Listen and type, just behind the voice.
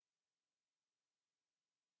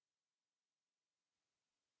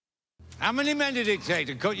How many men did it take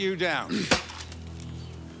to cut you down?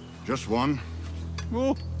 Just one.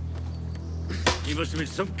 Oh. He must have been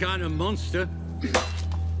some kind of monster.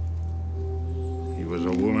 He was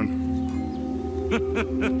a woman.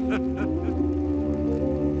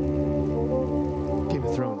 Game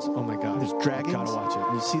of Thrones. Oh my God. There's dragons. Gotta watch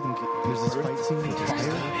it. You see them. There's this fight scene with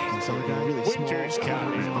fire and some guy really small. Winter's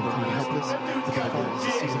coming. And they're helpless. The guy goes,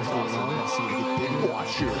 this season's going on. I see it get bigger.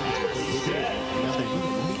 Watch your Now they're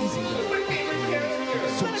amazing though.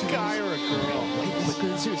 So a guy or a girl? But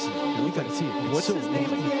seriously, you gotta see it. What's his name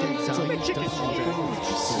again? It's like Chicken.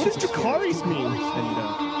 Mr. Mr. Kari's mean. And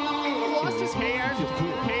Lost his hair. you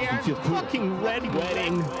feel cool. Fucking red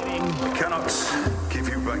wedding. We cannot give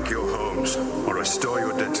you back your homes or restore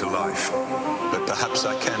your dead to life. But perhaps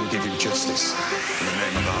I can give you justice in the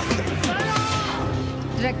name of our king.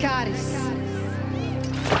 Dracarys.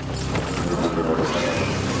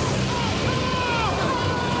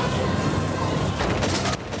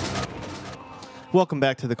 Welcome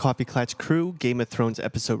back to the Coffee Klatch Crew Game of Thrones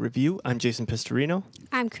episode review. I'm Jason Pistorino.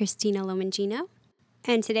 I'm Christina Lomangino,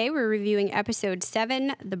 and today we're reviewing episode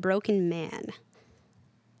 7, The Broken Man.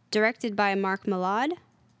 Directed by Mark Mylod,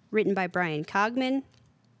 written by Brian Cogman.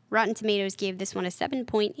 Rotten Tomatoes gave this one a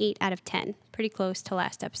 7.8 out of 10, pretty close to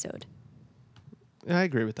last episode. I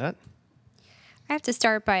agree with that. I have to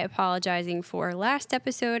start by apologizing for last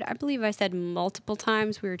episode. I believe I said multiple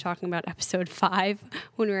times we were talking about episode 5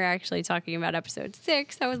 when we were actually talking about episode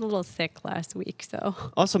 6. I was a little sick last week, so.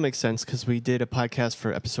 Also makes sense because we did a podcast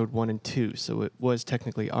for episode 1 and 2, so it was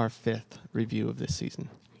technically our 5th review of this season.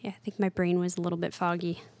 Yeah, I think my brain was a little bit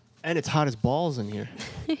foggy. And it's hot as balls in here.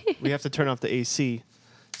 We have to turn off the AC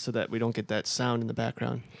so that we don't get that sound in the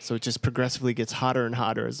background. So it just progressively gets hotter and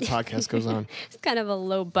hotter as the podcast goes on. It's kind of a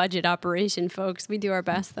low-budget operation, folks. We do our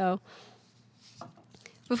best, though.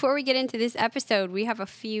 Before we get into this episode, we have a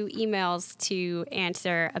few emails to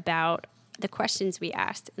answer about the questions we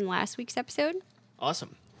asked in last week's episode.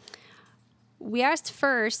 Awesome. We asked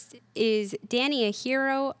first, is Dany a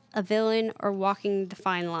hero, a villain, or walking the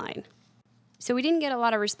fine line? So we didn't get a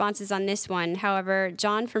lot of responses on this one. However,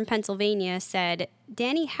 John from Pennsylvania said,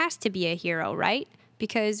 Dany has to be a hero, right?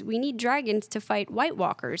 Because we need dragons to fight White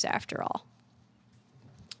Walkers, after all.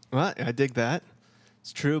 Well, I dig that.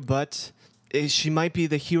 It's true, but she might be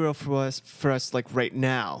the hero for us like right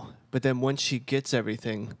now. But then once she gets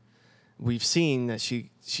everything, we've seen that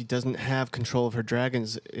she doesn't have control of her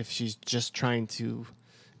dragons if she's just trying to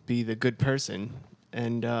be the good person.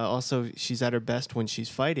 And also, she's at her best when she's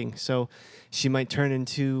fighting. So she might turn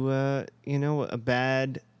into, a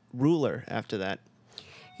bad ruler after that.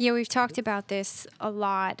 Yeah, we've talked about this a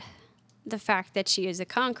lot. The fact that she is a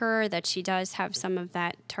conqueror, that she does have some of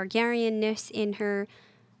that Targaryen-ness in her.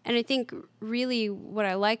 And I think really what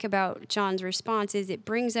I like about John's response is it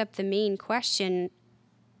brings up the main question.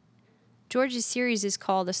 George's series is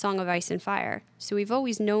called A Song of Ice and Fire. So we've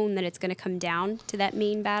always known that it's going to come down to that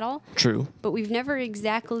main battle. True. But we've never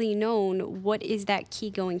exactly known what is that key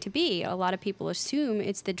going to be. A lot of people assume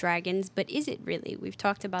it's the dragons, but is it really? We've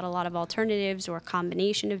talked about a lot of alternatives or a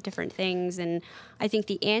combination of different things, and I think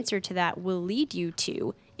the answer to that will lead you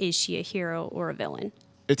to, is she a hero or a villain?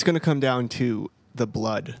 It's going to come down to the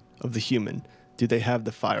blood of the human. Do they have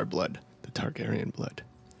the fire blood, the Targaryen blood?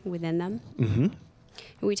 Within them? Mm-hmm.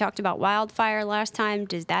 We talked about wildfire last time.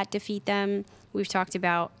 Does that defeat them? We've talked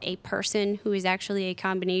about a person who is actually a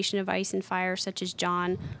combination of ice and fire, such as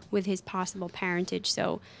Jon, with his possible parentage.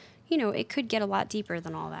 So, it could get a lot deeper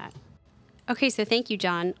than all that. Okay, so thank you,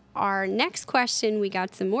 John. Our next question we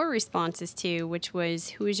got some more responses to, which was,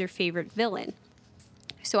 who is your favorite villain?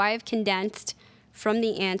 So I have condensed from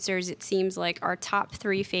the answers, it seems like our top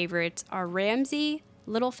 3 favorites are Ramsay,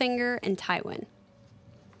 Littlefinger, and Tywin.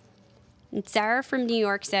 And Sarah from New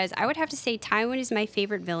York says, I would have to say Tywin is my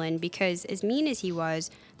favorite villain because as mean as he was,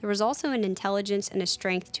 there was also an intelligence and a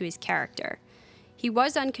strength to his character. He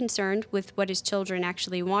was unconcerned with what his children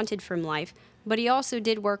actually wanted from life, but he also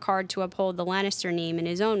did work hard to uphold the Lannister name in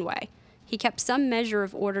his own way. He kept some measure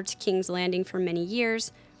of order to King's Landing for many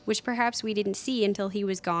years, which perhaps we didn't see until he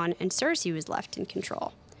was gone and Cersei was left in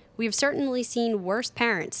control. We have certainly seen worse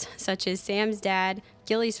parents, such as Sam's dad,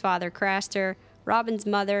 Gilly's father, Craster, Robin's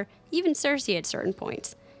mother, even Cersei at certain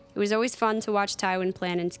points. It was always fun to watch Tywin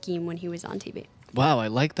plan and scheme when he was on TV. Wow, I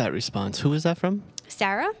like that response. Who is that from?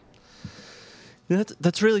 Sarah?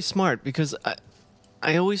 That's really smart because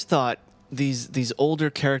I always thought these older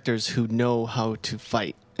characters who know how to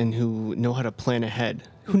fight and who know how to plan ahead,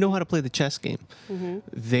 who know how to play the chess game,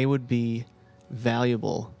 they would be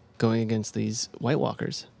valuable going against these White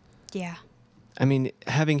Walkers. Yeah. I mean,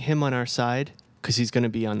 having him on our side, because he's going to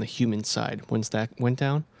be on the human side once that went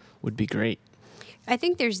down, would be great. I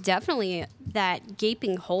think there's definitely that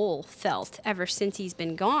gaping hole felt ever since he's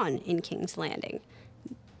been gone in King's Landing.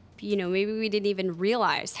 You know, maybe we didn't even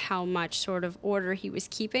realize how much sort of order he was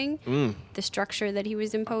keeping, the structure that he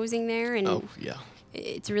was imposing there, and Oh, yeah.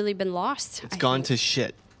 it's really been lost. It's gone to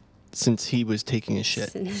shit since he was taking a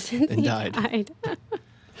shit and died.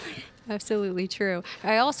 Absolutely true.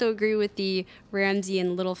 I also agree with the Ramsay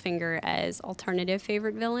and Littlefinger as alternative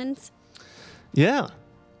favorite villains. Yeah,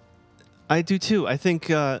 I do too. I think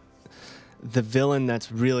the villain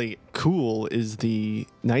that's really cool is the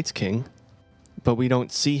Night's King, but we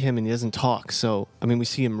don't see him and he doesn't talk. So, I mean, we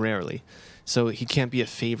see him rarely. So he can't be a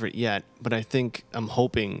favorite yet, but I think I'm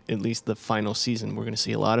hoping at least the final season we're going to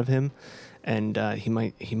see a lot of him, and he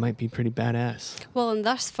might be pretty badass. Well, and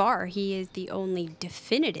thus far, he is the only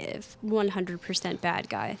definitive 100% bad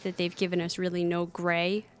guy that they've given us really no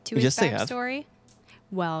gray to his Yes, they have. backstory.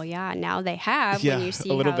 Well, yeah, now they have Yeah, when you a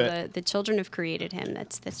see little how bit. the children have created him.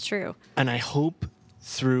 That's true. And I hope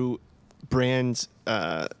through Bran's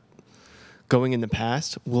going in the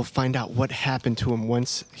past, we'll find out what happened to him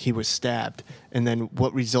once he was stabbed, and then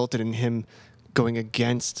what resulted in him going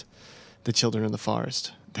against the Children of the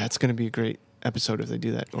Forest. That's going to be a great episode if they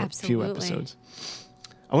do that, or a few Absolutely. episodes.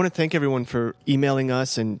 I want to thank everyone for emailing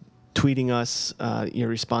us and tweeting us your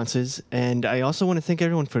responses, and I also want to thank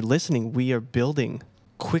everyone for listening. We are building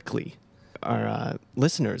quickly our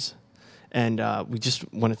listeners, and we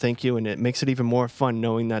just want to thank you, and it makes it even more fun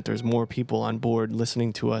knowing that there's more people on board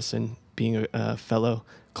listening to us and being a fellow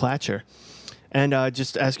Clatcher. And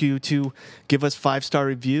just ask you to give us 5-star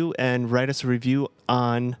review and write us a review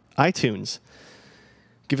on iTunes.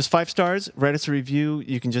 Give us 5 stars, write us a review.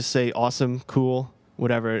 You can just say awesome, cool,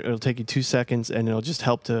 whatever. It'll take you 2 seconds, and it'll just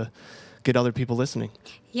help to get other people listening.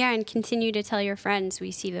 Yeah, and continue to tell your friends.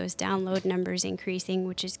 We see those download numbers increasing,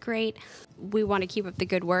 which is great. We want to keep up the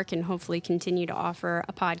good work and hopefully continue to offer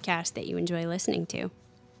a podcast that you enjoy listening to.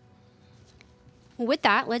 With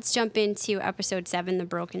that, let's jump into episode 7, The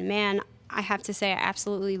Broken Man. I have to say I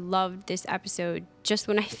absolutely loved this episode. Just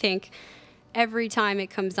when I think every time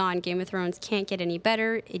it comes on, Game of Thrones can't get any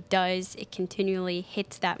better, it does. It continually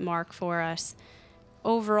hits that mark for us.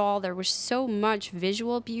 Overall, there was so much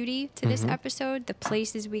visual beauty to this episode. The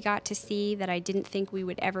places we got to see that I didn't think we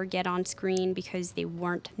would ever get on screen because they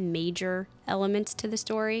weren't major elements to the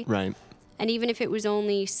story. Right. And even if it was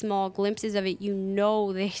only small glimpses of it, you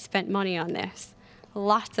know they spent money on this.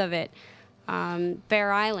 Lots of it.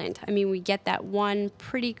 Bear Island. I mean, we get that one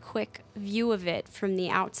pretty quick view of it from the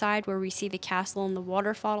outside where we see the castle and the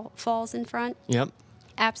waterfalls in front. Yep.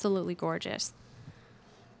 Absolutely gorgeous.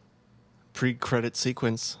 Pre-credit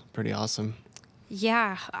sequence. Pretty awesome.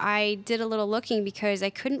 Yeah, I did a little looking because I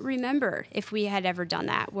couldn't remember if we had ever done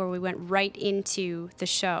that, where we went right into the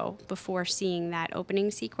show before seeing that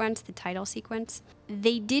opening sequence, the title sequence.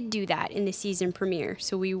 They did do that in the season premiere,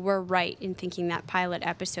 so we were right in thinking that pilot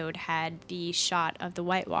episode had the shot of the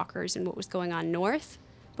White Walkers and what was going on north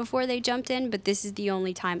before they jumped in, but this is the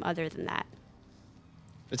only time other than that.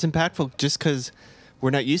 It's impactful just because we're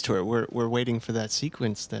not used to it. We're waiting for that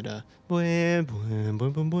sequence that and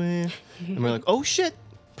we're like, oh shit,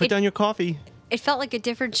 put down your coffee. It felt like a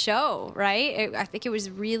different show, right? I think it was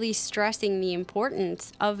really stressing the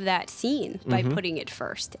importance of that scene by putting it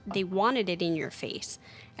first. They wanted it in your face.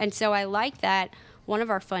 And so I like that. One of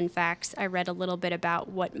our fun facts, I read a little bit about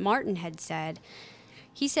what Martin had said.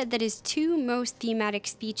 He said that his 2 most thematic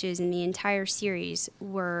speeches in the entire series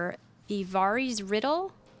were the Varys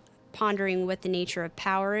riddle, pondering what the nature of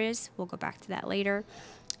power is. We'll go back to that later.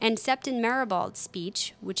 And Septon Meribald's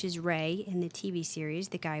speech, which is Ray in the TV series,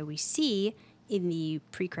 the guy we see in the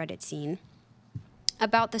pre-credit scene,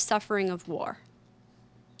 about the suffering of war.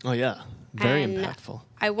 Oh yeah, very And impactful.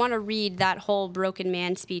 I want to read that whole Broken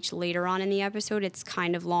Man speech later on in the episode. It's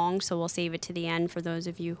kind of long, so we'll save it to the end for those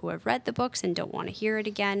of you who have read the books and don't want to hear it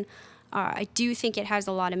again. I do think it has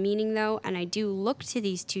a lot of meaning, though, and I do look to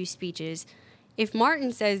these 2 speeches. If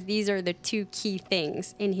Martin says these are the 2 key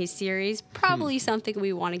things in his series, probably something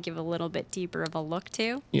we want to give a little bit deeper of a look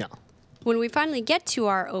to. Yeah. When we finally get to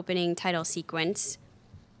our opening title sequence,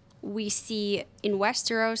 we see in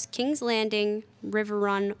Westeros, King's Landing,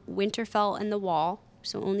 Riverrun, Winterfell, and the Wall,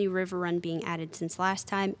 so only Riverrun being added since last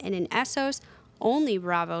time, and in Essos, only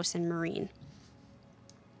Braavos and Meereen.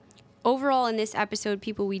 Overall, in this episode,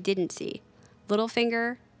 people we didn't see: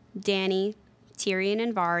 Littlefinger, Dany, Tyrion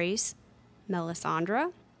and Varys,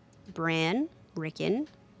 Melisandre, Bran, Rickon,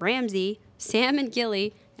 Ramsay, Sam and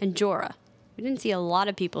Gilly, and Jorah. We didn't see a lot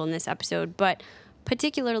of people in this episode, but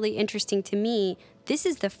particularly interesting to me, this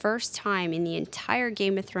is the first time in the entire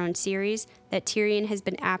Game of Thrones series that Tyrion has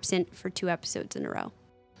been absent for 2 episodes in a row.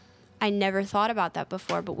 I never thought about that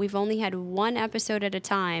before, but we've only had one episode at a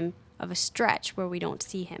time of a stretch where we don't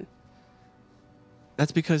see him.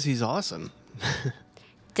 That's because he's awesome.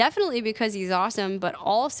 Definitely because he's awesome, but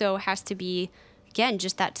also has to be, again,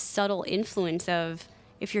 just that subtle influence of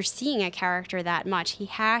if you're seeing a character that much, he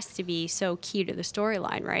has to be so key to the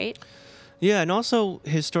storyline, right? Yeah, and also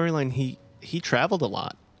his storyline, he traveled a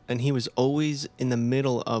lot, and he was always in the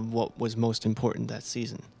middle of what was most important that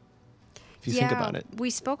season. If you think about it. We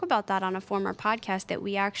spoke about that on a former podcast, that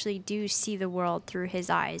we actually do see the world through his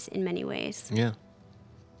eyes in many ways. Yeah.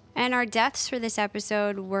 And our deaths for this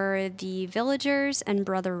episode were the villagers and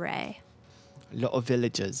Brother Ray. A lot of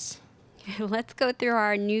villagers. Let's go through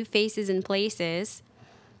our new faces and places.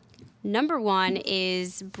 Number 1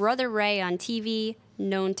 is Brother Ray on TV,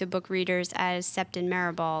 known to book readers as Septon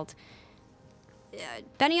Maribald.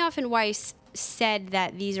 Benioff and Weiss said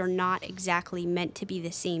that these are not exactly meant to be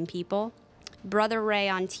the same people. Brother Ray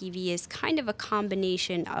on TV is kind of a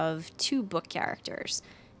combination of 2 book characters.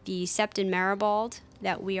 The Septon Maribald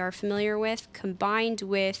that we are familiar with, combined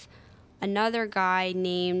with another guy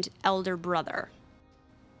named Elder Brother.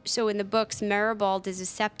 So in the books, Maribald is a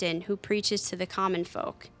Septon who preaches to the common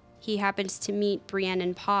folk. He happens to meet Brienne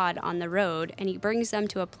and Pod on the road, and he brings them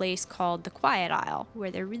to a place called the Quiet Isle,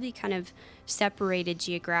 where they're really kind of separated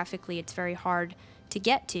geographically. It's very hard to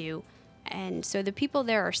get to, and so the people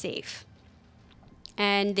there are safe.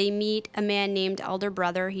 And they meet a man named Elder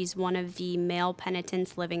Brother. He's one of the male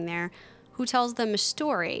penitents living there, who tells them a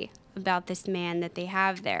story about this man that they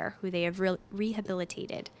have there, who they have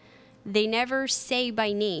rehabilitated. They never say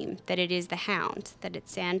by name that it is the Hound, that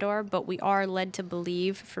it's Sandor, but we are led to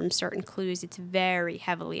believe from certain clues it's very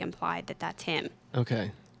heavily implied that that's him.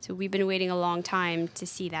 Okay. So we've been waiting a long time to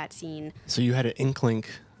see that scene. So you had an inkling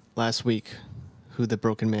last week who the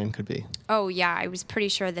broken man could be. Oh, yeah, I was pretty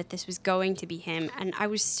sure that this was going to be him, and I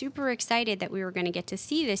was super excited that we were going to get to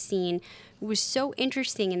see this scene. It was so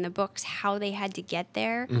interesting in the books how they had to get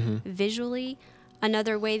there visually.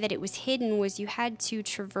 Another way that it was hidden was you had to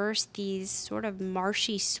traverse these sort of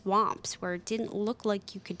marshy swamps where it didn't look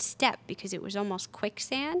like you could step because it was almost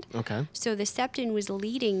quicksand. Okay. So the Septon was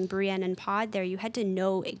leading Brienne and Pod there. You had to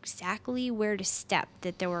know exactly where to step,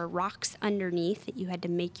 that there were rocks underneath that you had to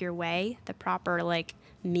make your way, the proper, like,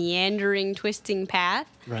 meandering, twisting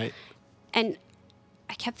path. Right. And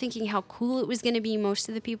I kept thinking how cool it was going to be. Most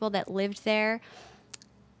of the people that lived there,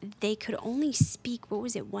 they could only speak, what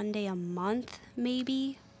was it, one day a month,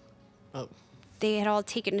 maybe? Oh. They had all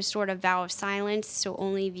taken a sort of vow of silence, so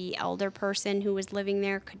only the elder person who was living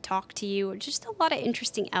there could talk to you. Just a lot of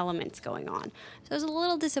interesting elements going on. So I was a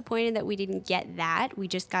little disappointed that we didn't get that. We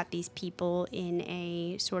just got these people in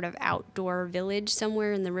a sort of outdoor village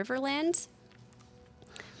somewhere in the Riverlands.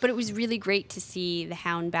 But it was really great to see the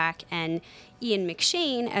Hound back, and Ian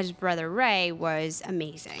McShane as Brother Ray was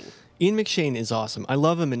amazing. Ian McShane is awesome. I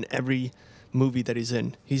love him in every movie that he's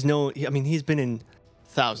in. He's been in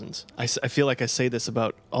thousands. I feel like I say this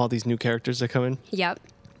about all these new characters that come in. Yep.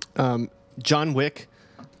 John Wick,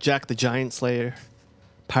 Jack the Giant Slayer,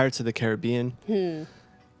 Pirates of the Caribbean.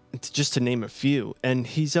 It's just to name a few. And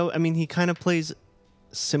he kind of plays a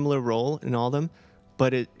similar role in all of them,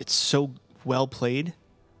 but it's so well played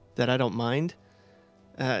that I don't mind.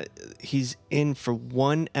 He's in for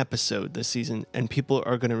one episode this season, and people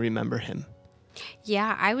are going to remember him.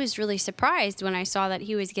 Yeah, I was really surprised when I saw that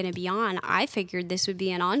he was going to be on. I figured this would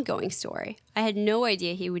be an ongoing story. I had no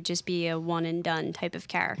idea he would just be a one-and-done type of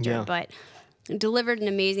character, but delivered an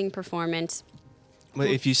amazing performance. Well,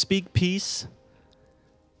 if you speak peace,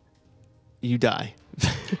 you die.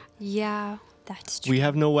 Yeah, that's true. We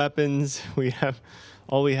have no weapons.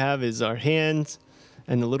 All we have is our hands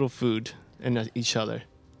and a little food and each other.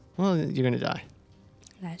 Well, you're going to die.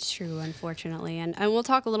 That's true, unfortunately. And we'll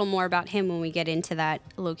talk a little more about him when we get into that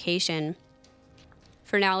location.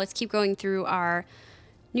 For now, let's keep going through our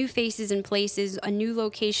new faces and places. A new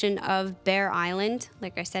location of Bear Island.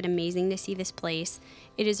 Like I said, amazing to see this place.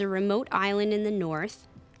 It is a remote island in the north,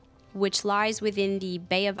 which lies within the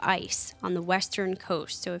Bay of Ice on the western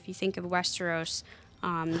coast. So if you think of Westeros,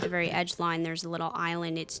 the very edge line, there's a little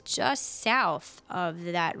island. It's just south of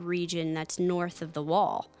that region that's north of the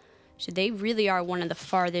wall. So they really are one of the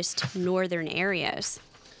farthest northern areas.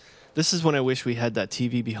 This is when I wish we had that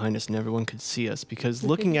TV behind us and everyone could see us, because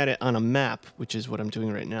looking at it on a map, which is what I'm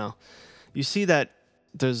doing right now, you see that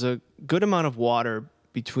there's a good amount of water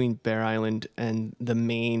between Bear Island and the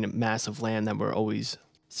main mass of land that we're always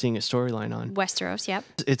seeing a storyline on. Westeros, yep.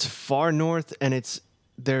 It's far north, and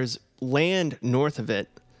there's land north of it.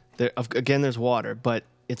 Again, there's water, but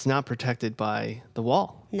it's not protected by the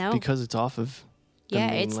wall. No. Because it's off of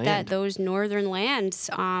Yeah, it's mainland. that those northern lands,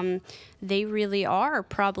 they really are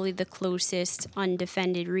probably the closest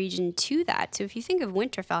undefended region to that. So if you think of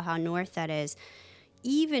Winterfell, how north that is,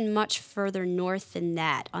 even much further north than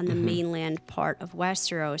that on the mainland part of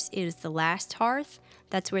Westeros is the Last Hearth.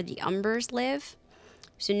 That's where the Umbers live.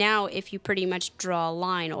 So now if you pretty much draw a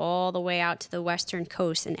line all the way out to the western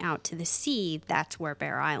coast and out to the sea, that's where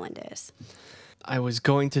Bear Island is. I was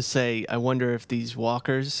going to say, I wonder if these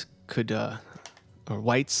walkers could, or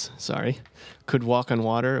whites, sorry, could walk on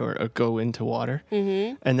water or go into water.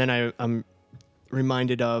 Mm-hmm. And then I'm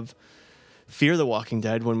reminded of Fear the Walking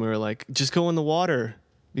Dead when we were like, just go in the water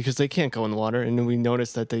because they can't go in the water. And then we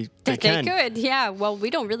noticed that they can. They could, yeah. Well, we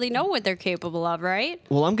don't really know what they're capable of, right?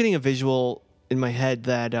 Well, I'm getting a visual in my head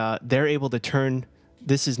that they're able to turn.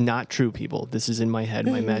 This is not true, people. This is in my head,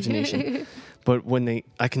 my imagination. But when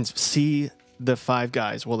I can see the 5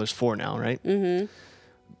 guys. Well, there's 4 now, right? Mm-hmm.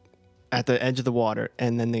 At the edge of the water,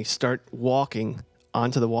 and then they start walking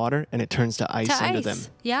onto the water, and it turns to ice under them.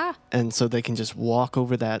 Yeah. And so they can just walk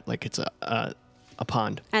over that like it's a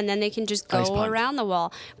pond. And then they can just Ice go pond. around the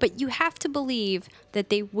wall. But you have to believe that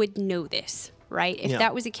they would know this, right? If Yeah.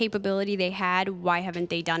 that was a capability they had, why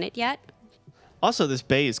haven't they done it yet? Also, this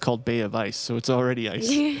bay is called Bay of Ice, so it's already ice.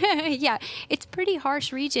 Yeah, it's a pretty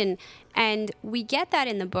harsh region. And we get that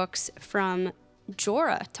in the books from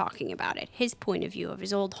Jorah talking about it, his point of view of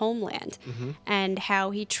his old homeland, and how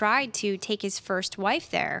he tried to take his first wife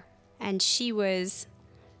there. And she was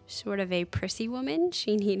sort of a prissy woman.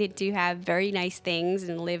 She needed to have very nice things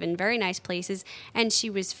and live in very nice places. And she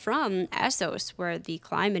was from Essos, where the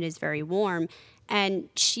climate is very warm. And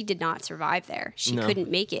she did not survive there. She No.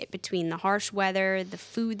 couldn't make it between the harsh weather, the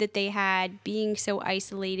food that they had, being so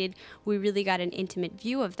isolated. We really got an intimate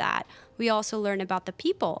view of that. We also learn about the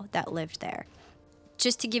people that lived there.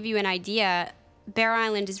 Just to give you an idea, Bear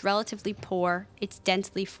Island is relatively poor. It's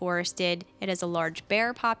densely forested. It has a large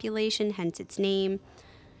bear population, hence its name.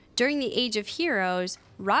 During the Age of Heroes,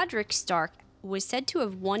 Roderick Stark was said to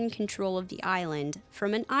have won control of the island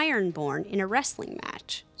from an Ironborn in a wrestling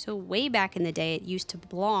match. So way back in the day, it used to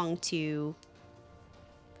belong to,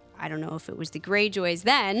 I don't know if it was the Greyjoys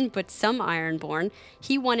then, but some Ironborn.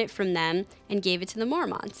 He won it from them and gave it to the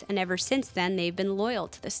Mormonts. And ever since then, they've been loyal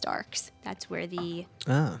to the Starks. That's where the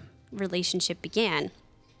relationship began.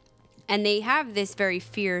 And they have this very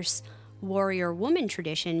fierce warrior woman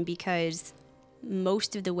tradition because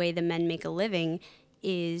most of the way the men make a living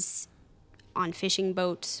is on fishing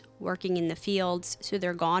boats, working in the fields, so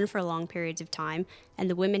they're gone for long periods of time, and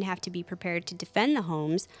the women have to be prepared to defend the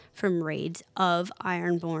homes from raids of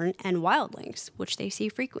Ironborn and wildlings, which they see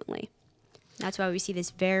frequently. That's why we see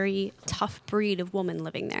this very tough breed of woman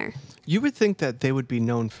living there. You would think that they would be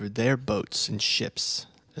known for their boats and ships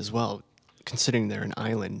as well, considering they're an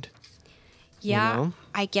island. Yeah, know?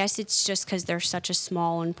 I guess it's just because they're such a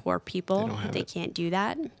small and poor people, don't have they it. can't do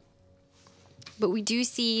that. But we do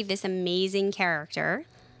see this amazing character,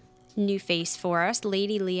 new face for us,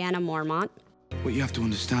 Lady Lyanna Mormont. What you have to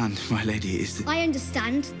understand, my lady, is that I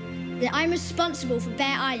understand that I'm responsible for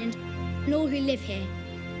Bear Island and all who live here.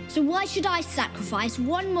 So why should I sacrifice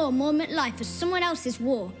one more Mormont life for someone else's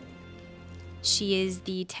war? She is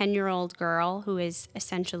the 10-year-old girl who is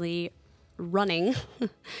essentially running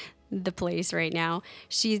the place right now.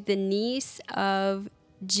 She's the niece of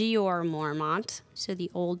Jeor Mormont, so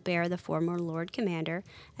the old bear, the former Lord Commander,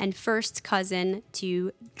 and first cousin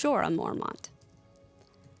to Jorah Mormont.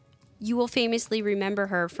 You will famously remember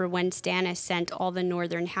her for when Stannis sent all the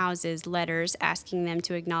northern houses letters asking them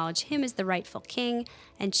to acknowledge him as the rightful king,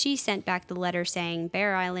 and she sent back the letter saying,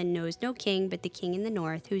 Bear Island knows no king but the king in the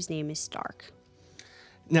north, whose name is Stark.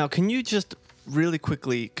 Now, can you just really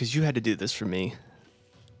quickly, because you had to do this for me,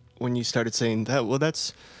 when you started saying that, well,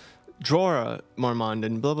 that's Jorah Mormont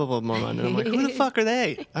and blah, blah, blah Mormont. And I'm like, who the fuck are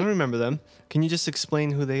they? I don't remember them. Can you just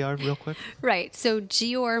explain who they are real quick? Right. So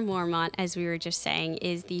Jeor Mormont, as we were just saying,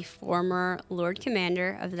 is the former Lord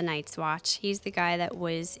Commander of the Night's Watch. He's the guy that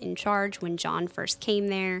was in charge when Jon first came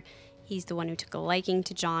there. He's the one who took a liking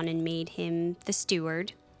to Jon and made him the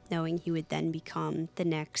steward, knowing he would then become the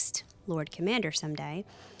next Lord Commander someday,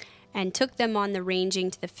 and took them on the ranging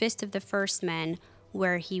to the Fist of the First Men,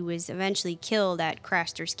 where he was eventually killed at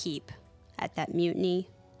Craster's Keep at that mutiny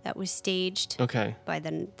that was staged by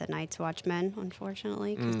the Night's Watchmen,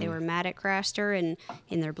 unfortunately, because they were mad at Craster and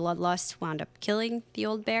in their bloodlust wound up killing the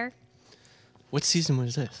old bear. What season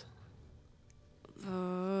was this?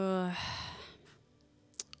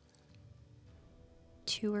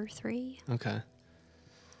 2 or 3. Okay.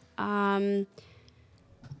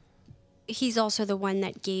 He's also the one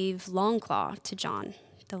that gave Longclaw to Jon,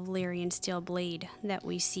 the Valyrian steel blade that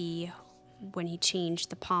we see when he changed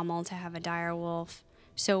the pommel to have a dire wolf.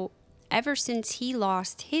 So ever since he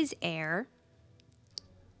lost his heir,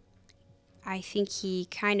 I think he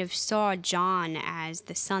kind of saw Jon as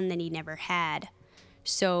the son that he never had.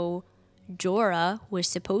 So Jorah was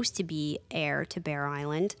supposed to be heir to Bear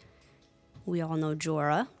Island. We all know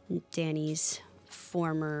Jorah, Dany's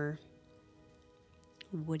former,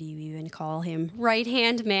 what do you even call him?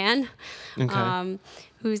 Right-hand man, Okay.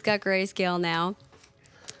 who's got grayscale now.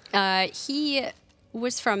 He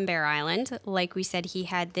was from Bear Island. Like we said, he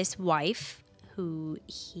had this wife who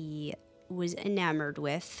he was enamored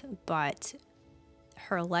with, but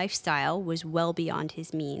her lifestyle was well beyond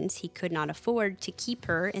his means. He could not afford to keep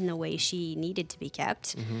her in the way she needed to be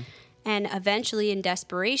kept. And eventually, in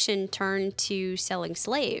desperation, turned to selling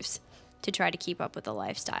slaves to try to keep up with the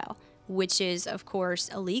lifestyle, which is, of course,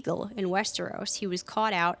 illegal in Westeros. He was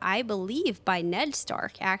caught out, I believe, by Ned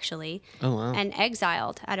Stark, actually, and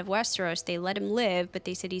exiled out of Westeros. They let him live, but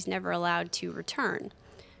they said he's never allowed to return.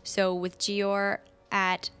 So with Jeor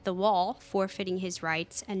at the wall, forfeiting his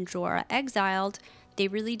rights, and Jorah exiled, they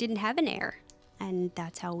really didn't have an heir. And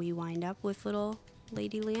that's how we wind up with little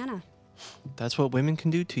Lady Lyanna. That's what women can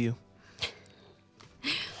do to you.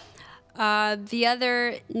 The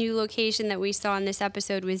other new location that we saw in this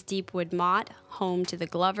episode was Deepwood Motte, home to the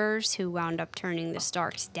Glovers, who wound up turning the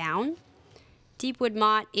Starks down. Deepwood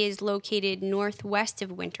Motte is located northwest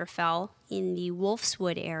of Winterfell in the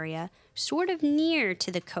Wolfswood area, sort of near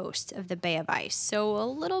to the coast of the Bay of Ice, so a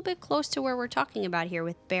little bit close to where we're talking about here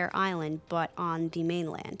with Bear Island, but on the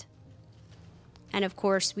mainland. And of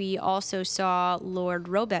course, we also saw Lord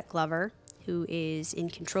Robert Glover, who is in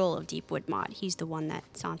control of Deepwood Motte. He's the one that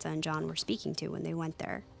Sansa and Jon were speaking to when they went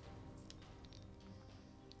there.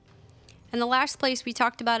 And the last place, we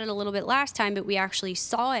talked about it a little bit last time, but we actually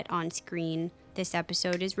saw it on screen this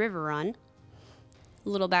episode, is Riverrun. A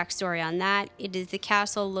little backstory on that. It is the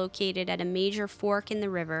castle located at a major fork in the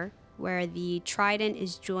river where the Trident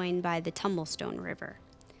is joined by the Tumblestone River.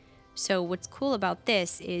 So what's cool about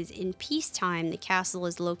this is in peacetime, the castle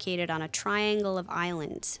is located on a triangle of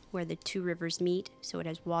islands where the two rivers meet, so it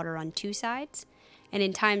has water on two sides. And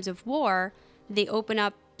in times of war, they open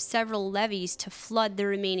up several levees to flood the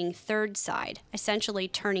remaining third side, essentially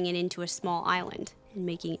turning it into a small island and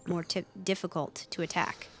making it more difficult to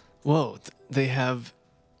attack. Whoa, they have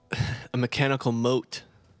a mechanical moat.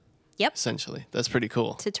 Yep. Essentially. That's pretty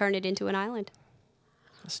cool. To turn it into an island.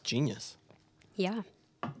 That's genius. Yeah.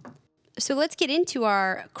 So let's get into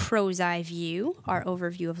our crow's eye view, our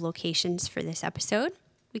overview of locations for this episode.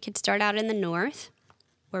 We could start out in the north,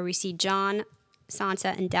 where we see Jon,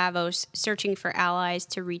 Sansa, and Davos searching for allies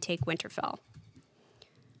to retake Winterfell.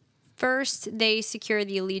 First, they secure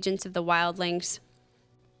the allegiance of the Wildlings.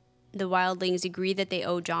 The Wildlings agree that they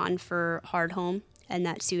owe Jon for Hardhome, and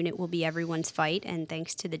that soon it will be everyone's fight. And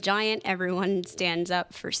thanks to the giant, everyone stands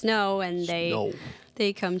up for Snow, and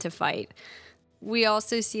they come to fight. We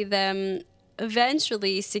also see them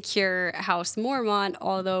eventually secure House Mormont,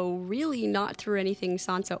 although really not through anything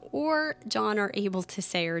Sansa or Jon are able to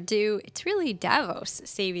say or do. It's really Davos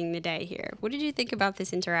saving the day here. What did you think about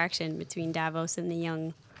this interaction between Davos and the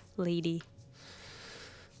young lady?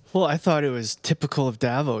 Well, I thought it was typical of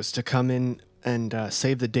Davos to come in and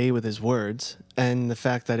save the day with his words. And the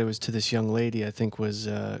fact that it was to this young lady, I think, was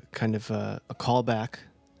kind of a callback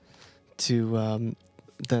to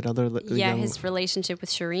that other his relationship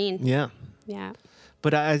with Shireen. Yeah.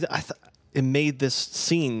 But I it made this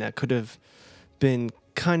scene that could have been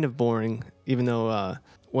kind of boring, even though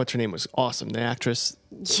what's her name was awesome, the actress.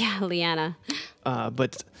 Yeah, Lyanna.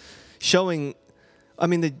 But showing, I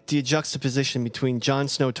mean, the juxtaposition between Jon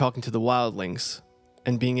Snow talking to the Wildlings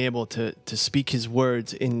and being able to speak his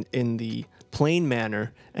words in the plain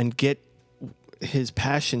manner and get his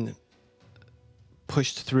passion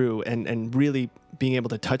pushed through and really being able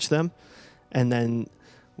to touch them. And then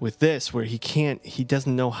with this, where he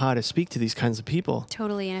doesn't know how to speak to these kinds of people.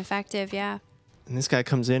 Totally ineffective, yeah. And this guy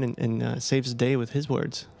comes in and saves the day with his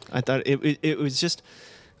words. I thought it was just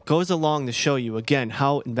goes along to show you, again,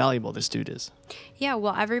 how invaluable this dude is. Yeah,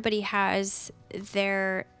 well, everybody has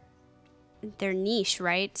their niche,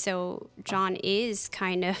 right? So Jon is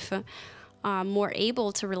kind of more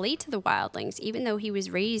able to relate to the Wildlings. Even though he was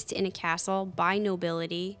raised in a castle by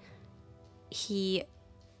nobility, he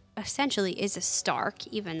essentially is a Stark,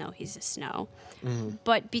 even though he's a Snow. Mm-hmm.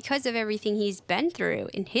 But because of everything he's been through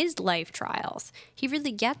in his life trials, he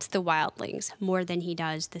really gets the Wildlings more than he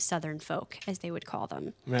does the Southern folk, as they would call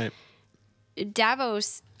them. Right.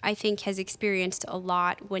 Davos, I think, has experienced a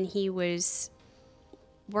lot when he was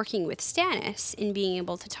working with Stannis in being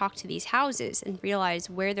able to talk to these houses and realize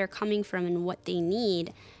where they're coming from and what they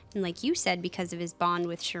need, And like you said, because of his bond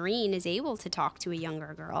with Shireen, is able to talk to a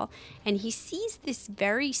younger girl. And he sees this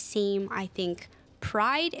very same, I think,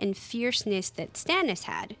 pride and fierceness that Stannis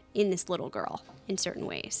had in this little girl in certain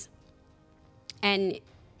ways. And,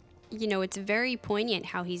 you know, it's very poignant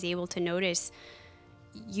how he's able to notice,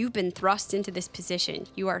 you've been thrust into this position.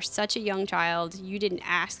 You are such a young child. You didn't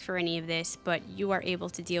ask for any of this, but you are able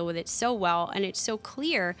to deal with it so well. And it's so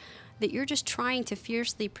clear that you're just trying to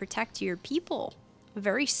fiercely protect your people,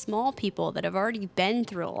 very small people that have already been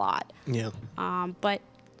through a lot. Yeah. But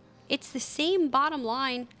it's the same bottom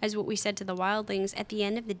line as what we said to the wildlings. At the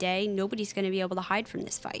end of the day, nobody's going to be able to hide from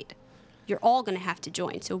this fight. You're all going to have to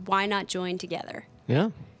join. So why not join together? Yeah.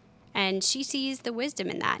 And she sees the wisdom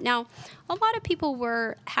in that. Now, a lot of people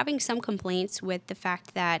were having some complaints with the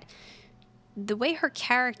fact that the way her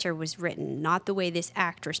character was written, not the way this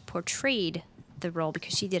actress portrayed the role,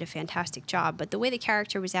 because she did a fantastic job, but the way the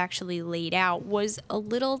character was actually laid out was a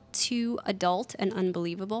little too adult and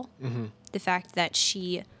unbelievable. Mm-hmm. The fact that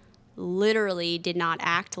she literally did not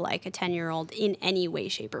act like a 10-year-old in any way,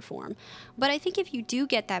 shape, or form. But I think if you do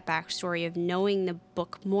get that backstory of knowing the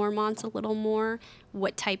book Mormonts a little more,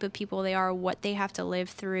 what type of people they are, what they have to live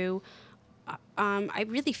through, I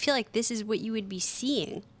really feel like this is what you would be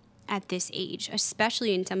seeing at this age,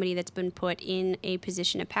 especially in somebody that's been put in a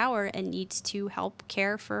position of power and needs to help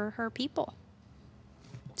care for her people.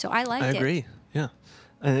 So I liked it. I agree. Yeah.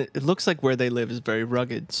 And it looks like where they live is very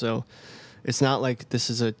rugged, so it's not like this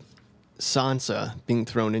is a Sansa being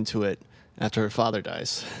thrown into it after her father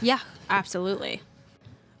dies. Yeah, absolutely.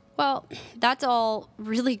 Well, that's all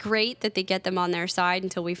really great that they get them on their side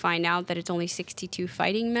until we find out that it's only 62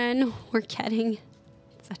 fighting men we're getting.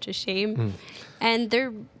 It's such a shame. And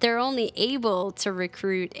they're only able to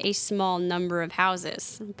recruit a small number of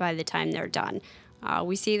houses by the time they're done.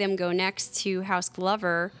 We see them go next to House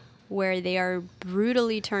Glover, where they are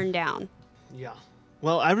brutally turned down. Yeah.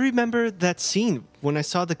 Well, I remember that scene when I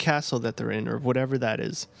saw the castle that they're in, or whatever that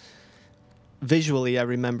is. Visually, I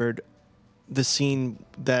remembered the scene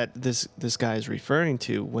that this guy is referring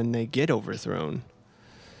to when they get overthrown.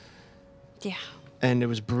 Yeah. And it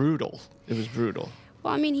was brutal. It was brutal.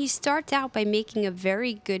 Well, I mean, he starts out by making a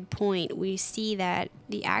very good point. We see that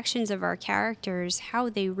the actions of our characters, how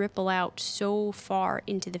they ripple out so far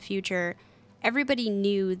into the future. Everybody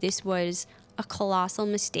knew this was a colossal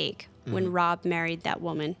mistake when Robb married that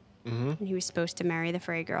woman. And he was supposed to marry the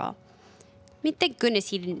Frey girl. I mean, thank goodness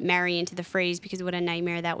he didn't marry into the Freys, because what a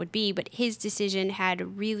nightmare that would be. But his decision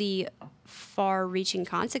had really far-reaching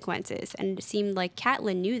consequences. And it seemed like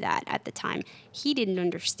Catelyn knew that at the time. He didn't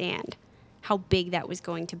understand how big that was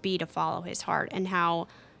going to be to follow his heart, and how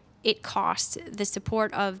it cost the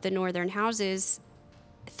support of the northern houses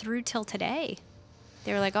through till today.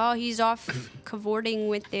 They were like, oh, he's off cavorting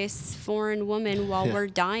with this foreign woman while we're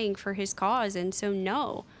dying for his cause. And so,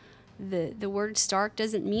 no, the word Stark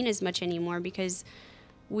doesn't mean as much anymore, because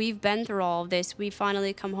we've been through all of this. We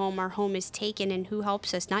finally come home. Our home is taken. And who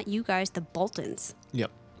helps us? Not you guys, the Boltons. Yep.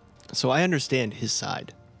 So I understand his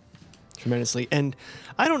side tremendously. And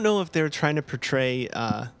I don't know if they're trying to portray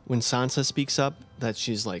when Sansa speaks up that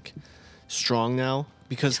she's like strong now,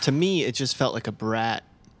 because to me, it just felt like a brat.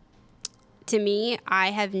 To me,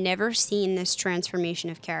 I have never seen this transformation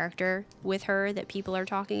of character with her that people are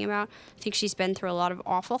talking about. I think she's been through a lot of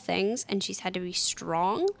awful things and she's had to be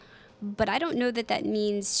strong, but I don't know that that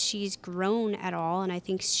means she's grown at all. And I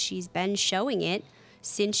think she's been showing it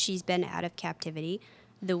since she's been out of captivity.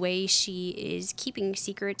 The way she is keeping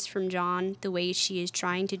secrets from Jon, the way she is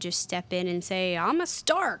trying to just step in and say, I'm a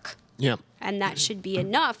Stark. Yeah. And that should be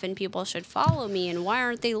enough, and people should follow me, and why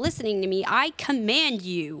aren't they listening to me? I command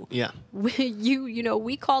you. Yeah. You know,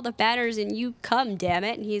 we call the batters and you come, damn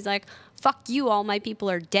it. And he's like, fuck you, all my people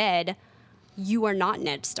are dead. You are not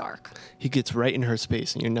Ned Stark. He gets right in her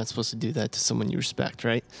space, and you're not supposed to do that to someone you respect,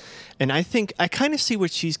 right? And I think I kind of see where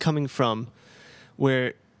she's coming from,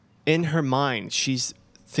 where in her mind,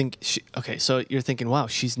 okay, so you're thinking, wow,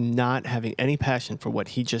 she's not having any passion for what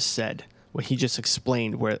he just said, what he just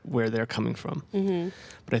explained, where they're coming from. Mm-hmm.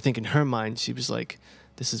 But I think in her mind, she was like,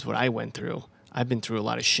 this is what I went through. I've been through a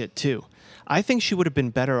lot of shit too. I think she would have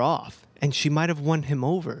been better off, and she might have won him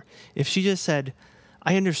over if she just said,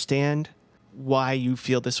 I understand why you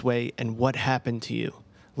feel this way and what happened to you.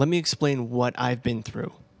 Let me explain what I've been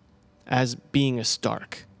through as being a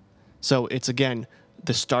Stark. So it's, again,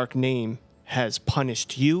 the Stark name has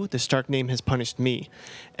punished you. The Stark name has punished me.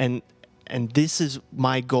 And this is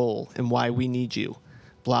my goal and why we need you.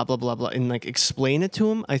 Blah, blah, blah, blah. And like explain it to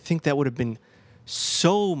him. I think that would have been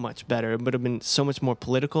so much better. It would have been so much more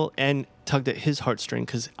political and tugged at his heartstring,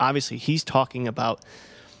 because obviously he's talking about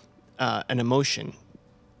an emotion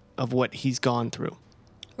of what he's gone through.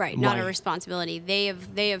 Right, not a Why? responsibility. They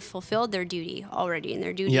have fulfilled their duty already, and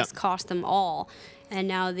their duties Yep. cost them all. And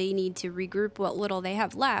now they need to regroup what little they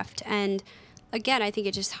have left. And again, I think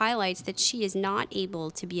it just highlights that she is not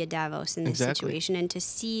able to be a Davos in this Exactly. situation, and to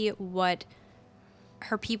see what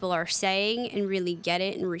her people are saying and really get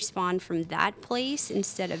it and respond from that place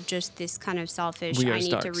instead of just this kind of selfish, We are I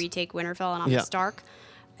need to Starks. retake Winterfell and I'm Yeah. a Stark.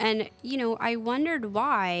 And, I wondered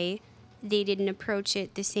why they didn't approach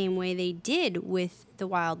it the same way they did with the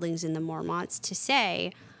Wildlings and the Mormonts, to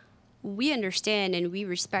say, we understand and we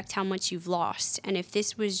respect how much you've lost. And if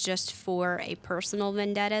this was just for a personal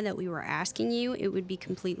vendetta that we were asking you, it would be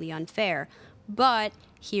completely unfair. But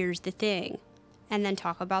here's the thing. And then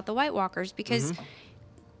talk about the White Walkers, because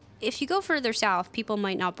if you go further south, people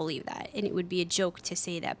might not believe that, and it would be a joke to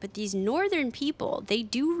say that. But these northern people, they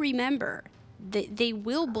do remember. They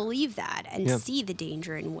will believe that and Yeah. see the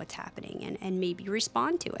danger in what's happening and maybe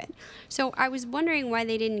respond to it. So I was wondering why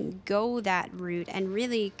they didn't go that route and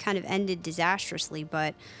really kind of ended disastrously.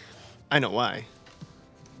 But I know why.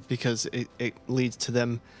 Because it leads to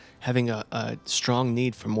them having a strong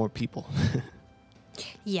need for more people.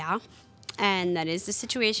 yeah, and that is the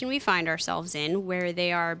situation we find ourselves in, where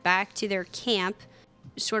they are back to their camp,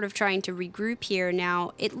 sort of trying to regroup here.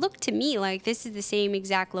 Now, it looked to me like this is the same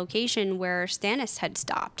exact location where Stannis had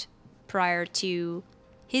stopped prior to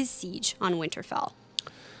his siege on Winterfell.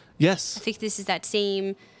 Yes. I think this is that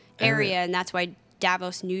same area, and that's why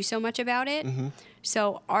Davos knew so much about it.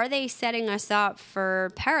 So are they setting us up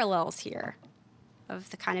for parallels here of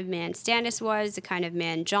the kind of man Stannis was, the kind of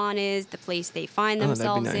man Jon is, the place they find that'd be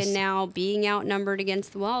themselves nice. in now, being outnumbered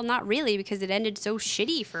against the wall? Not really, because it ended so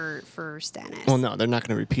shitty for Stannis. Well, no, they're not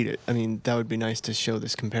going to repeat it. I mean, that would be nice to show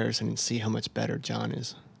this comparison and see how much better Jon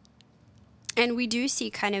is. And we do see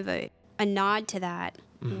kind of a nod to that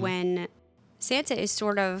when Sansa is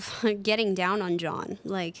sort of getting down on Jon.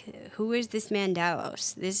 Like, who is this man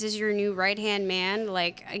Davos? This is your new right-hand man?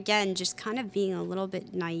 Like, again, just kind of being a little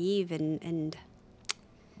bit naive and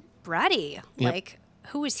bratty. Yep. Like,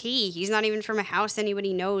 who is he? He's not even from a house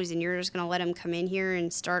anybody knows, and you're just going to let him come in here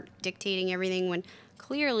and start dictating everything when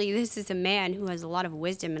clearly this is a man who has a lot of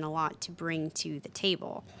wisdom and a lot to bring to the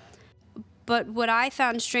table. But what I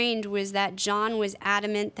found strange was that Jon was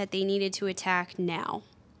adamant that they needed to attack now.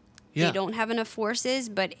 Yeah. They don't have enough forces,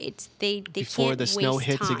 but they Before can't the snow waste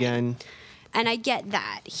hits time. again. And I get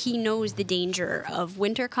that. He knows the danger of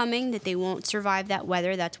winter coming, that they won't survive that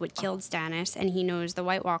weather. That's what killed Stannis. And he knows the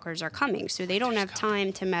White Walkers are coming, so they don't have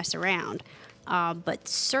time to mess around. But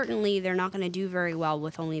certainly they're not going to do very well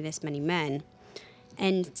with only this many men.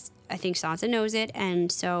 And I think Sansa knows it,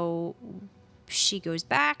 and so she goes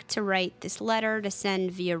back to write this letter to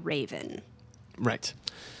send via Raven. Right.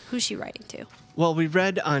 Who's she writing to? Well, we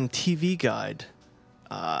read on TV Guide,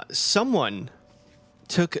 someone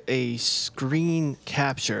took a screen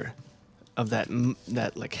capture of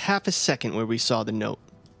that like half a second where we saw the note,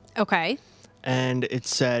 Okay. and it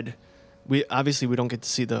said, we don't get to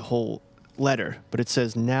see the whole letter, but it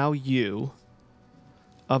says, "Now you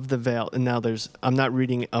of the Vale," and now I'm not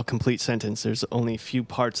reading a complete sentence. There's only a few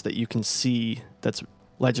parts that you can see that's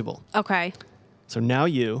legible. Okay. So now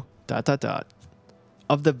you, ...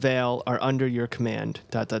 of the Vale are under your command, ...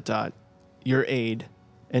 your aid,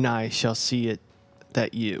 and I shall see it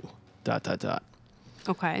that you, ...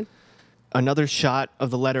 Okay. Another shot of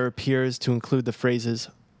the letter appears to include the phrases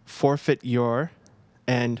 "forfeit your"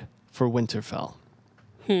 and "for Winterfell."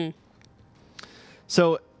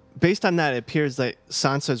 So, based on that, it appears that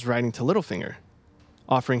Sansa is writing to Littlefinger,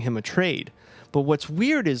 offering him a trade. But what's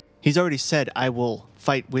weird is he's already said, "I will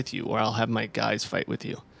fight with you," or "I'll have my guys fight with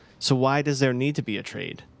you." So why does there need to be a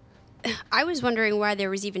trade? I was wondering why there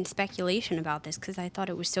was even speculation about this, because I thought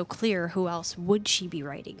it was so clear. Who else would she be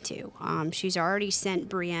writing to? She's already sent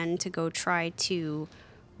Brienne to go try to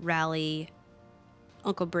rally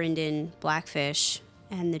Uncle Brynden, Blackfish,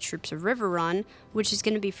 and the troops of Riverrun, which is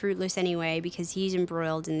going to be fruitless anyway because he's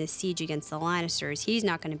embroiled in this siege against the Lannisters. He's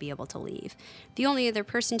not going to be able to leave. The only other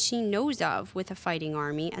person she knows of with a fighting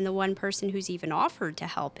army, and the one person who's even offered to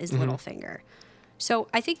help, is Littlefinger. So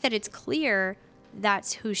I think that it's clear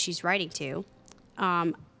that's who she's writing to,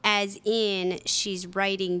 as in she's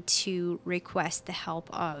writing to request the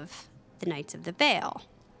help of the Knights of the Vale.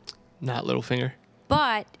 Not Littlefinger.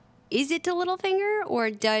 But is it to Littlefinger,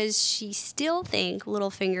 or does she still think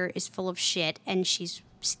Littlefinger is full of shit and she's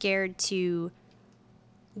scared to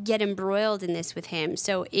get embroiled in this with him?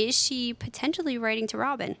 So is she potentially writing to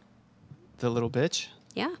Robin? The little bitch?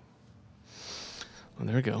 Yeah. Well,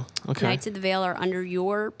 there we go. Okay. Knights of the Vale are under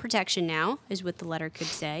your protection now, is what the letter could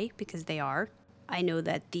say, because they are. I know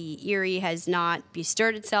that the Eyrie has not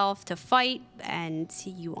bestirred itself to fight, and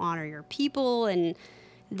you honor your people and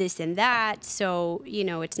this and that. So,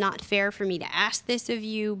 it's not fair for me to ask this of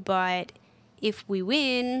you, but if we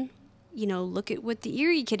win, look at what the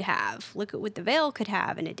Eyrie could have. Look at what the Vale could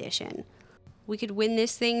have in addition. We could win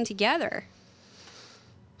this thing together.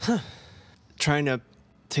 Trying to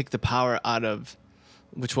take the power out of,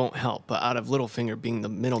 which won't help, but out of Littlefinger being the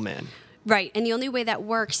middleman. Right, and the only way that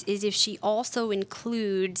works is if she also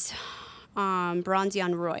includes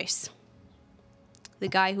Bronzion Royce, the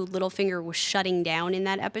guy who Littlefinger was shutting down in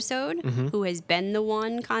that episode, who has been the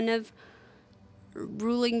one kind of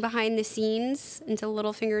ruling behind the scenes until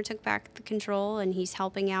Littlefinger took back the control, and he's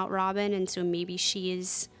helping out Robin, and so maybe she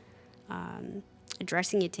is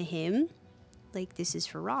addressing it to him, like, this is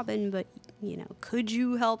for Robin, but, could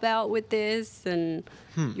you help out with this? And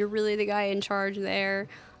you're really the guy in charge there.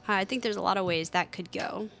 I think there's a lot of ways that could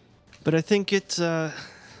go. But I think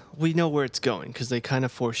we know where it's going because they kind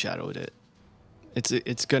of foreshadowed it.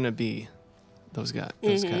 It's going to be those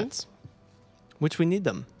cats, which we need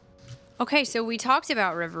them. Okay, so we talked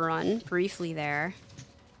about Riverrun briefly there.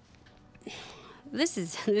 This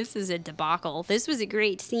is a debacle. This was a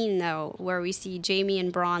great scene, though, where we see Jaime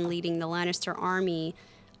and Bronn leading the Lannister army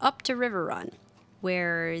up to Riverrun,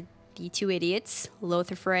 where the two idiots,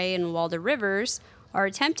 Lothar Frey and Walder Rivers, are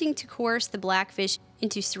attempting to coerce the Blackfish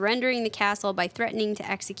into surrendering the castle by threatening to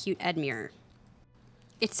execute Edmure.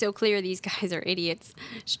 It's so clear these guys are idiots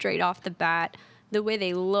straight off the bat. The way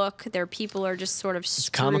they look, their people are just sort of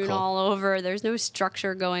strewn all over. There's no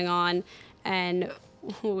structure going on. And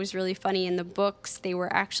what was really funny in the books, they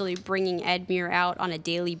were actually bringing Edmure out on a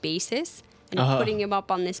daily basis and putting him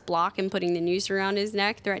up on this block and putting the noose around his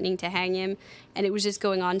neck, threatening to hang him. And it was just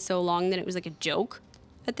going on so long that it was like a joke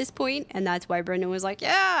at this point, and that's why Brendan was like,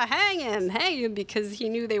 yeah, hang him, because he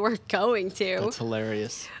knew they weren't going to. That's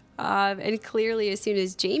hilarious. And clearly, as soon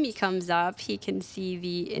as Jaime comes up, he can see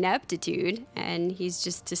the ineptitude, and he's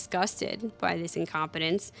just disgusted by this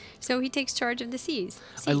incompetence. So he takes charge of the siege.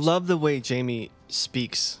 I love the way Jaime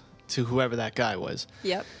speaks to whoever that guy was.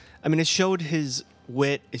 Yep. I mean, it showed his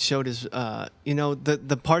wit. It showed his,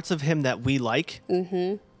 the parts of him that we like.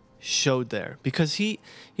 Showed there because he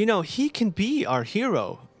can be our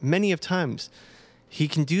hero many of times. He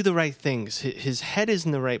can do the right things. His head is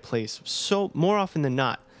in the right place. So more often than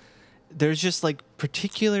not, there's just like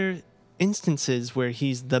particular instances where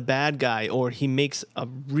he's the bad guy or he makes a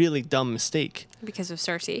really dumb mistake. Because of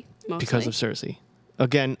Cersei, mostly. Because of Cersei.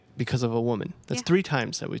 Again, because of a woman. That's 3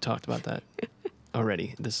 times that we talked about that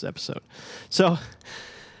already in this episode. So,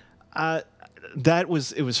 it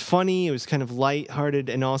was funny. It was kind of lighthearted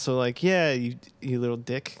and also like, yeah, you little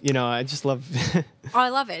dick. I just love. I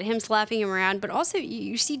love it. Him slapping him around, but also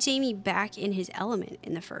you see Jaime back in his element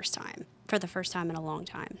for the first time in a long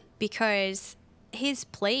time, because his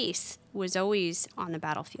place was always on the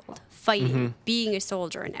battlefield, fighting, being a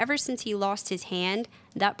soldier, and ever since he lost his hand,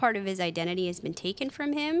 that part of his identity has been taken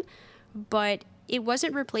from him, but it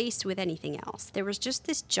wasn't replaced with anything else. There was just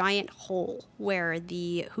this giant hole where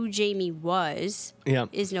who Jaime was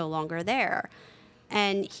is no longer there.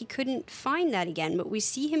 And he couldn't find that again. But we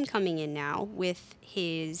see him coming in now with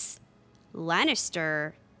his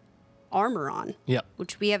Lannister armor on,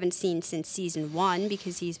 which we haven't seen since season 1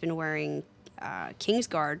 because he's been wearing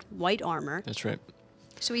Kingsguard white armor. That's right.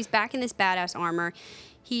 So he's back in this badass armor.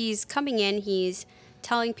 He's coming in. He's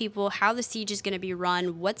telling people how the siege is going to be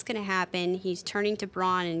run, what's going to happen. He's turning to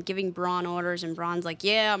Bronn and giving Bronn orders, and Bronn's like,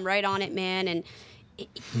 yeah, I'm right on it, man. And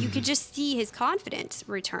you could just see his confidence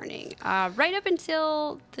returning right up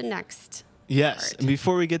until the next part. And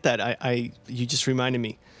before we get that, you just reminded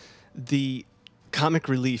me, the comic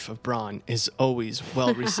relief of Bronn is always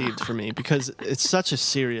well received for me because it's such a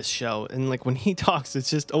serious show. And like when he talks, it's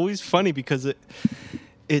just always funny because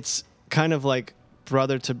it's kind of like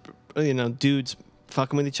brother to, dudes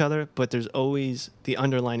fucking with each other, but there's always the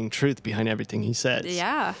underlining truth behind everything he says.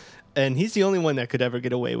 Yeah. And he's the only one that could ever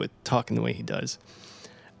get away with talking the way he does.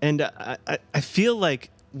 And I feel like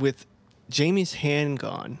with Jaime's hand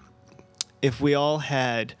gone, if we all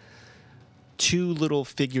had 2 little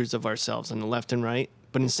figures of ourselves on the left and right,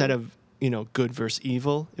 but instead of, good versus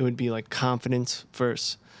evil, it would be like confidence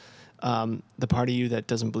versus the part of you that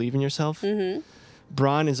doesn't believe in yourself.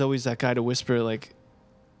 Bronn is always that guy to whisper like,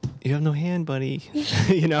 you have no hand, buddy,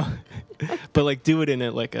 but like do it in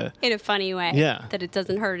a funny way. Yeah. That it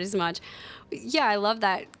doesn't hurt as much. Yeah, I love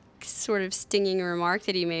that sort of stinging remark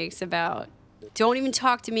that he makes about Don't even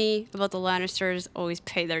talk to me about the Lannisters always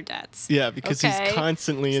pay their debts. Yeah, because he's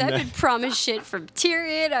constantly in I've that. been promised shit from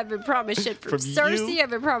Tyrion. I've been promised shit from Cersei. you.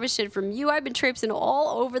 I've been promised shit from you. I've been traipsing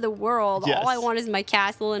all over the world. Yes. All I want is my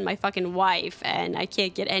castle and my fucking wife, and I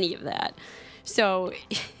can't get any of that. So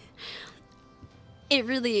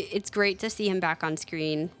it's great to see him back on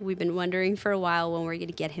screen. We've been wondering for a while when we're going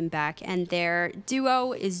to get him back, and their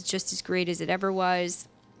duo is just as great as it ever was.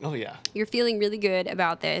 Oh yeah. You're feeling really good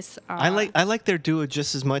about this. I like their duo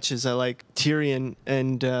just as much as I like Tyrion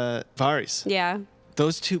and Varys. Yeah.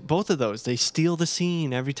 Those two, both of those, they steal the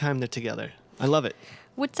scene every time they're together. I love it.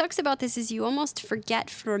 What sucks about this is you almost forget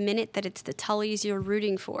for a minute that it's the Tullys you're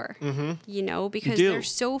rooting for. Mm-hmm. You know, because do. they're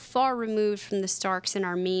so far removed from the Starks in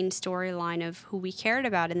our main storyline of who we cared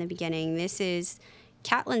about in the beginning. This is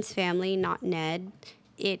Catelyn's family, not Ned.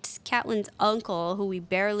 It's Catelyn's uncle, who we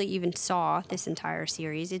barely even saw this entire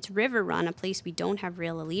series. It's River Run, a place we don't have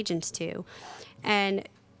real allegiance to. And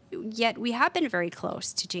yet we have been very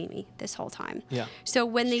close to Jaime this whole time. Yeah. So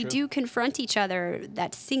when they do confront each other,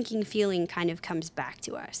 that sinking feeling kind of comes back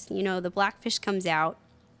to us. You know, the Blackfish comes out,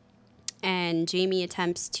 and Jaime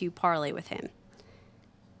attempts to parley with him.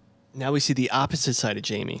 Now we see the opposite side of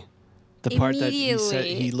Jaime. The part that he said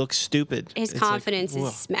Immediately, he looks stupid. His It's confidence like, whoa.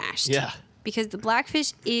 is smashed. Yeah. Because the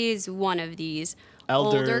Blackfish is one of these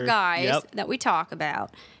Elder, older guys yep. that we talk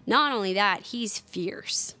about. Not only that, he's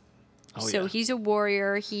fierce. Oh, So yeah. he's a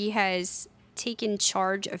warrior. He has taken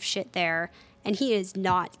charge of shit there, and he is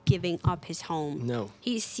not giving up his home. No.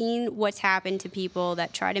 He's seen what's happened to people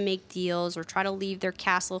that try to make deals or try to leave their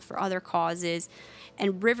castle for other causes,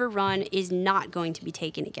 and River Run is not going to be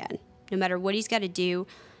taken again, no matter what he's got to do.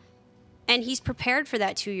 And he's prepared for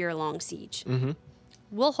that 2-year-long siege. Mm-hmm.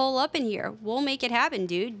 We'll hole up in here. We'll make it happen,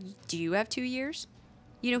 dude. Do you have 2 years?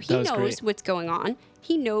 You know, he That was knows great. what's going on.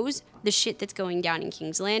 He knows the shit that's going down in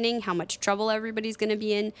King's Landing, how much trouble everybody's going to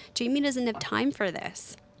be in. Jaime doesn't have time for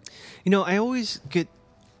this. You know, I always get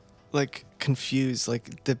like confused.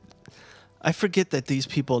 I forget that these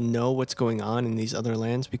people know what's going on in these other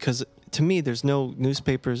lands because to me, there's no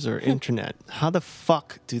newspapers or internet. How the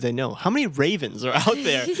fuck do they know? How many ravens are out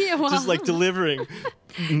there Yeah, well- just like delivering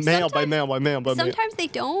mail by mail by mail by mail? Sometimes they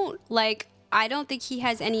don't. Like, I don't think he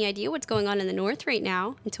has any idea what's going on in the north right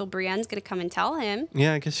now until Brienne's going to come and tell him.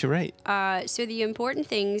 Yeah, I guess you're right. So the important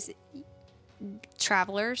things,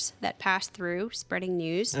 travelers that pass through, spreading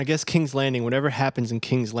news. I guess King's Landing, whatever happens in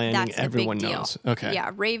King's Landing, That's a everyone big deal. knows. Okay.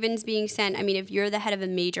 Yeah, ravens being sent. I mean, if you're the head of a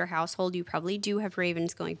major household, you probably do have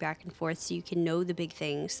ravens going back and forth, so you can know the big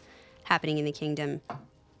things happening in the kingdom.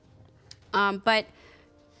 But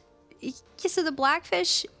yeah, so the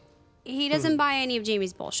Blackfish, he doesn't buy any of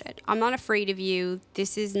Jaime's bullshit. I'm not afraid of you.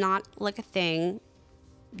 This is not like a thing.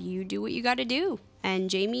 You do what you got to do.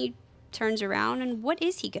 And Jaime turns around, and what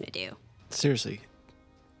is he gonna do? Seriously.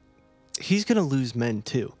 He's going to lose men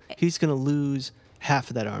too. He's going to lose half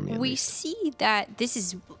of that army. at We least. see that this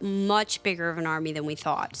is much bigger of an army than we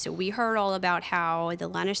thought. So we heard all about how the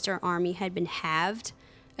Lannister army had been halved,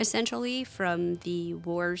 essentially, from the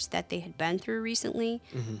wars that they had been through recently.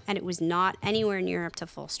 And it was not anywhere near up to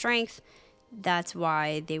full strength. That's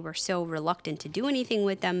why they were so reluctant to do anything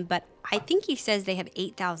with them. But I think he says they have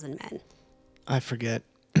 8,000 men. I forget.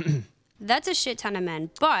 That's a shit ton of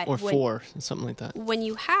men. But Or 4, something like that. when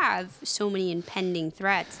you have so many impending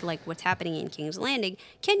threats like what's happening in King's Landing,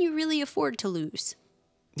 can you really afford to lose?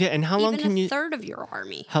 Yeah, and how long Even can a you third of your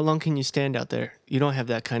army. How long can you stand out there? You don't have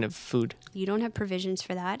that kind of food. You don't have provisions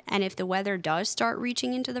for that. And if the weather does start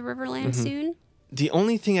reaching into the Riverlands soon, The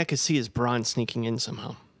only thing I could see is Bronn sneaking in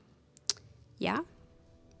somehow. yeah.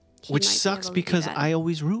 He Which might be sucks able to do because that. I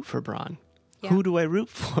always root for Bronn. Yeah. Who do I root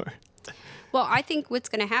for? Well, I think what's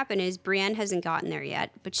going to happen is Brienne hasn't gotten there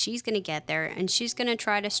yet, but she's going to get there, and she's going to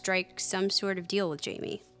try to strike some sort of deal with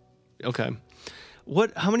Jaime. Okay.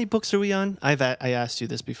 How many books are we on? I asked you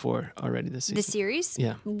this before already this season. The series?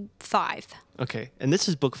 Yeah. 5. Okay. And this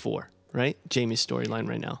is book 4, right? Jaime's storyline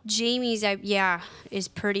right now. Jaime's, is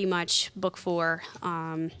pretty much book 4.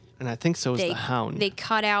 And I think so is They the Hound. They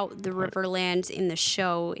cut out the Riverlands in the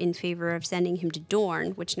show in favor of sending him to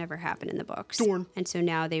Dorne, which never happened in the books. Dorne. And so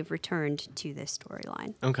now they've returned to this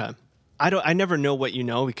storyline. Okay. I never know what you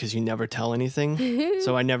know because you never tell anything.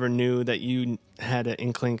 So I never knew that you had an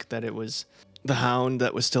inkling that it was the Hound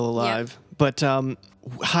that was still alive. But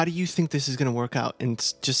how do you think this is going to work out? And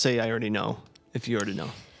just say I already know, if you already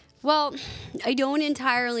know. Well, I don't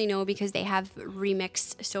entirely know because they have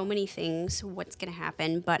remixed so many things what's going to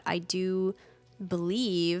happen, but I do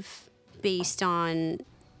believe, based on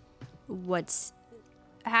what's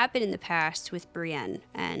happened in the past with Brienne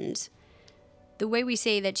and the way we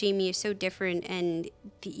say that Jaime is so different and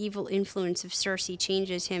the evil influence of Cersei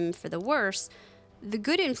changes him for the worse, the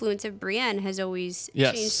good influence of Brienne has always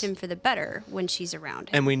changed him for the better when she's around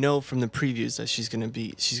him. And we know from the previews that she's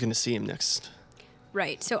gonna see him next.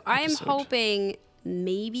 Right. So I am hoping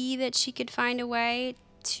maybe that she could find a way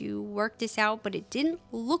to work this out, but it didn't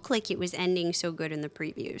look like it was ending so good in the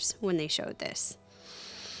previews when they showed this,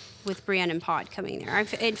 with Brienne and Pod coming there.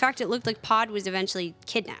 In fact, it looked like Pod was eventually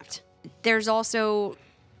kidnapped. There's also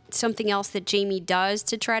something else that Jaime does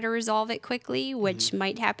to try to resolve it quickly, which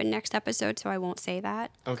might happen next episode, so I won't say that.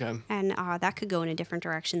 Okay. And that could go in a different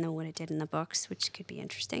direction than what it did in the books, which could be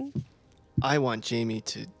interesting. I want Jaime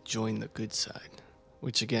to join the good side,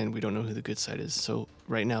 which again, we don't know who the good side is. So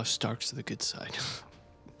right now, Stark's the good side.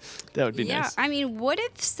 That would be nice. Yeah, I mean, what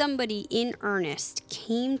if somebody in earnest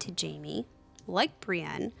came to Jaime, like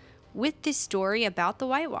Brienne, with this story about the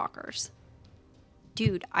White Walkers?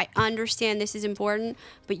 Dude, I understand this is important,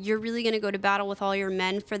 but you're really going to go to battle with all your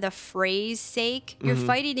men for the Freys' sake? You're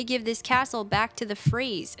fighting to give this castle back to the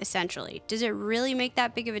Freys, essentially. Does it really make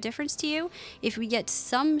that big of a difference to you? If we get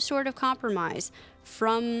some sort of compromise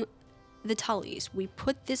from the Tullys, we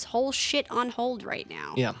put this whole shit on hold right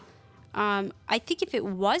now. Yeah. I think if it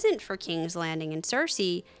wasn't for King's Landing and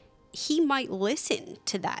Cersei, he might listen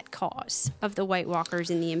to that cause of the White Walkers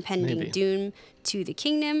and the impending doom to the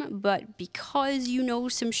kingdom. But because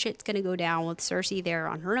some shit's going to go down with Cersei there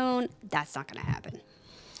on her own, that's not going to happen.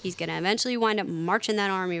 He's going to eventually wind up marching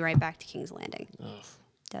that army right back to King's Landing. Ugh.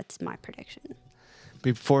 That's my prediction.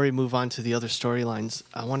 Before we move on to the other storylines,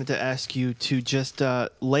 I wanted to ask you to just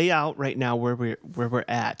lay out right now where we're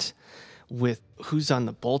at with who's on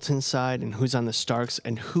the Bolton side and who's on the Starks,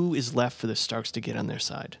 and who is left for the Starks to get on their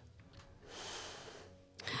side.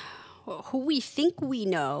 Well, who we think we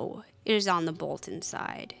know is on the Bolton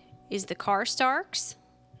side is the Karstarks,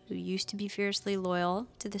 who used to be fiercely loyal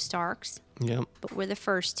to the Starks, but were the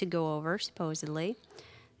first to go over, supposedly.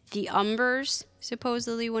 The Umbers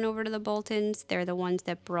supposedly went over to the Boltons. They're the ones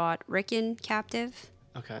that brought Rickon captive.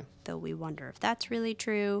 Okay. Though we wonder if that's really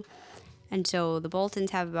true. And so the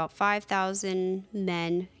Boltons have about 5,000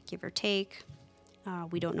 men, give or take.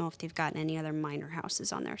 We don't know if they've gotten any other minor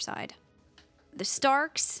houses on their side. The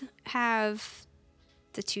Starks have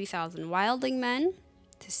the 2,000 wildling men,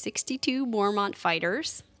 the 62 Mormont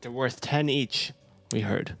fighters. They're worth 10 each, we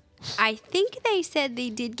heard. I think they said they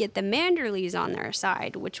did get the Manderleys on their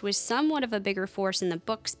side, which was somewhat of a bigger force in the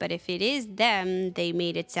books, but if it is them, they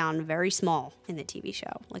made it sound very small in the TV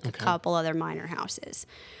show, like a couple other minor houses.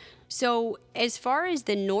 So as far as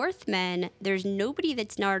the Northmen, there's nobody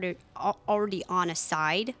that's not already on a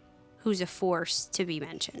side who's a force to be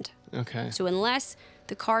mentioned. Okay. So unless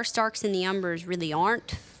the Karstarks and the Umbers really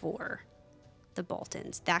aren't for the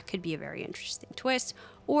Boltons, that could be a very interesting twist.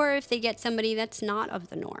 Or if they get somebody that's not of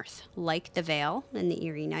the North, like the Vale and the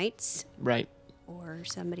Eerie Knights. Right. Or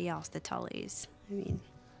somebody else, the Tullys. I mean...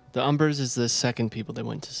 The Umbers is the second people they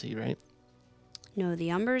went to see, right? No, the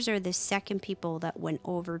Umbers are the second people that went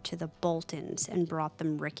over to the Boltons and brought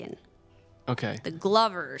them Rickon. Okay. The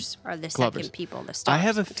Glovers are the second people the Starks I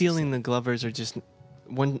have a went to feeling see. the Glovers are just...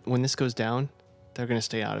 When this goes down, they're going to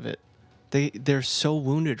stay out of it. They're so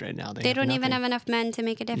wounded right now. They don't even have enough men to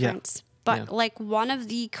make a difference. But like one of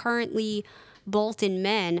the currently Bolton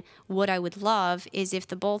men, what I would love is if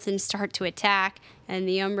the Boltons start to attack and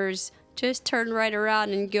the Umbers just turn right around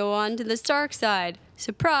and go on to the Stark side.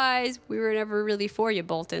 Surprise! We were never really for you,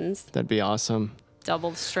 Boltons. That'd be awesome.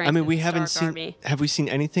 Double the strength. I mean, we of the haven't Stark seen. Army. Have we seen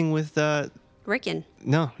anything with Rickon?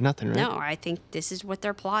 No, nothing, right? No, I think this is what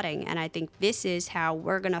they're plotting, and I think this is how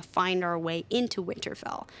we're gonna find our way into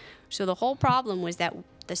Winterfell. So the whole problem was that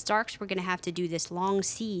the Starks were gonna have to do this long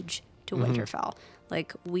siege to Winterfell.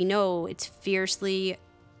 Like, we know it's fiercely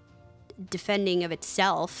defending of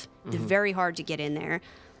itself. It's very hard to get in there.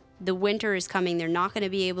 The winter is coming. They're not going to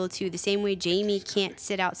be able to. The same way Jaime can't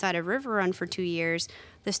sit outside of Riverrun for 2 years,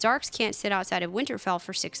 the Starks can't sit outside of Winterfell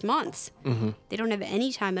for 6 months. They don't have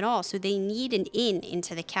any time at all, so they need an in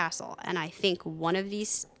into the castle. And I think one of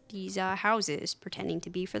these houses, pretending to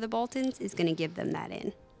be for the Boltons, is going to give them that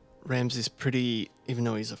in. Ramsay's pretty, even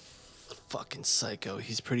though he's a fucking psycho,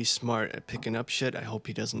 he's pretty smart at picking up shit. I hope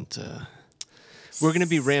he doesn't. We're going to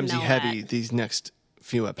be Ramsay heavy these next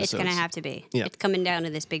few episodes. It's going to have to be. Yeah. It's coming down to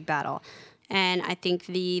this big battle. And I think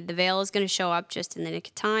the Vale is going to show up just in the nick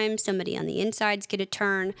of time. Somebody on the inside's going to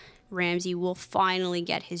turn. Ramsay will finally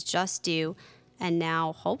get his just due. And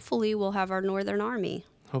now, hopefully, we'll have our Northern Army.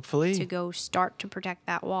 Hopefully. To go start to protect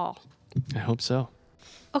that wall. I hope so.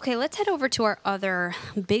 Okay, let's head over to our other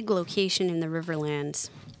big location in the Riverlands,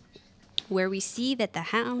 where we see that the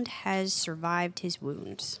Hound has survived his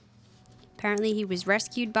wounds. Apparently, he was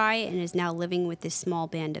rescued by and is now living with this small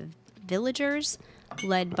band of villagers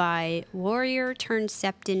led by warrior turned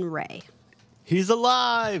Septon Ray. He's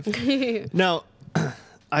alive. Now,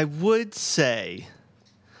 I would say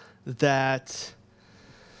that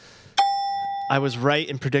I was right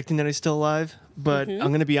in predicting that he's still alive, but I'm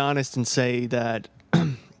going to be honest and say that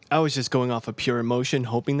I was just going off of pure emotion,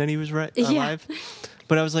 hoping that he was alive.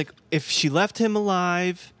 But I was like, if she left him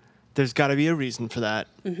alive, there's got to be a reason for that.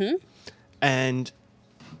 And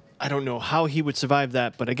I don't know how he would survive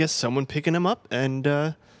that, but I guess someone picking him up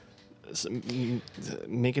and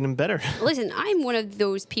making him better. Listen, I'm one of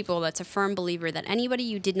those people that's a firm believer that anybody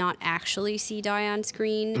you did not actually see die on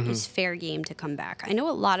screen is fair game to come back. I know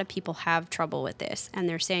a lot of people have trouble with this, and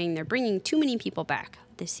they're saying they're bringing too many people back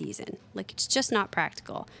this season. Like, it's just not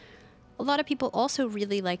practical. A lot of people also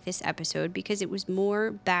really like this episode because it was more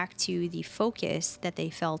back to the focus that they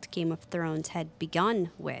felt Game of Thrones had begun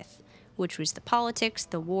with, which was the politics,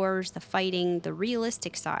 the wars, the fighting, the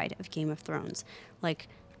realistic side of Game of Thrones. Like,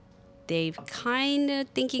 they've kind of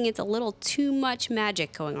thinking it's a little too much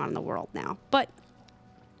magic going on in the world now. But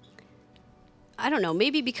I don't know,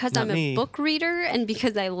 maybe because I'm a book reader and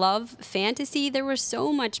because I love fantasy, there was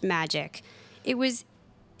so much magic. It was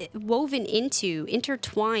woven into,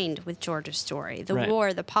 intertwined with George's story. The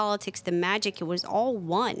war, the politics, the magic, it was all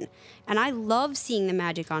one. And I love seeing the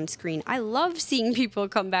magic on screen. I love seeing people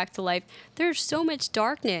come back to life. There's so much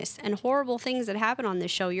darkness and horrible things that happen on this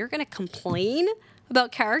show. You're going to complain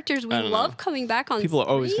about characters we love coming back on People screen?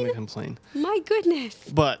 are always going to complain. My goodness.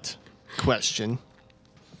 But, question.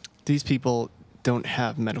 These people don't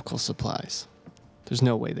have medical supplies. There's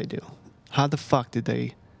no way they do. How the fuck did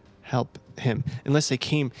they help him? Unless they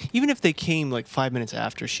came, even if they came like 5 minutes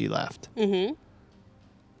after she left.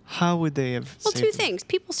 How would they have Well, saved two him? things.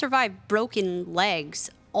 People survive broken legs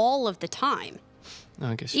all of the time.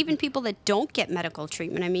 I guess Even people that don't get medical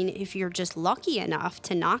treatment. I mean, if you're just lucky enough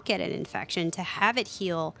to not get an infection, to have it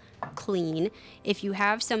heal clean, if you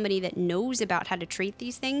have somebody that knows about how to treat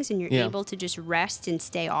these things and you're able to just rest and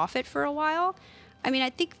stay off it for a while. I mean, I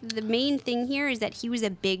think the main thing here is that he was a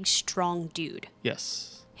big, strong dude.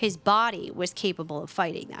 Yes. His body was capable of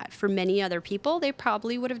fighting that. For many other people, they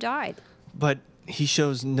probably would have died. But he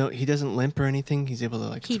shows he doesn't limp or anything. He's able to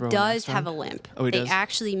like He throw an does axe have a around? limp. Oh, he they does?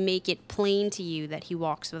 actually make it plain to you that he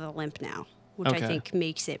walks with a limp now, which I Okay. think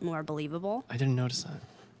makes it more believable. I didn't notice that.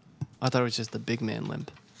 I thought it was just the big man limp.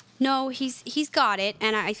 No, he's got it,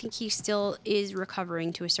 and I think he still is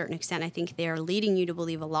recovering to a certain extent. I think they are leading you to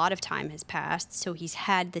believe a lot of time has passed, so he's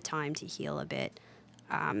had the time to heal a bit.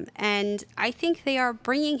 And I think they are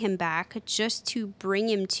bringing him back just to bring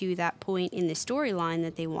him to that point in the storyline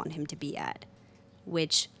that they want him to be at,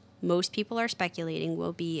 which most people are speculating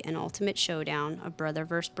will be an ultimate showdown of brother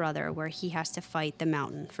versus brother where he has to fight the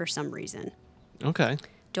mountain for some reason. Okay.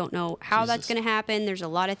 Don't know how that's going to happen. There's a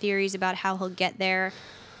lot of theories about how he'll get there.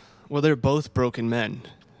 Well, they're both broken men.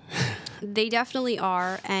 They definitely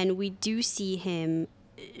are, and we do see him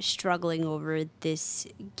struggling over this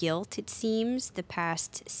guilt, it seems, the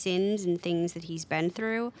past sins and things that he's been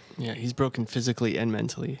through. Yeah, he's broken physically and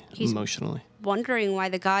mentally, emotionally. Wondering why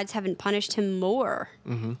the gods haven't punished him more.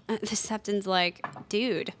 The Septon's like,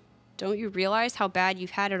 dude, don't you realize how bad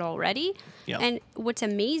you've had it already? Yeah. And what's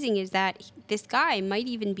amazing is that this guy might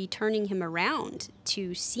even be turning him around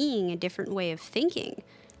to seeing a different way of thinking.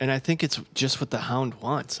 And I think it's just what the Hound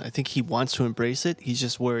wants. I think he wants to embrace it. He's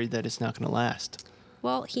just worried that it's not going to last.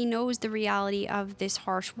 Well, he knows the reality of this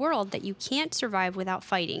harsh world, that you can't survive without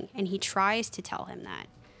fighting, and he tries to tell him that.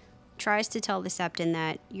 Tries to tell the Septon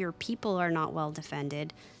that your people are not well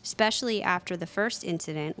defended, especially after the first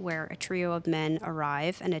incident where a trio of men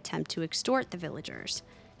arrive and attempt to extort the villagers,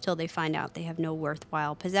 till they find out they have no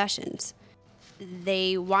worthwhile possessions.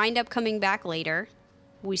 They wind up coming back later.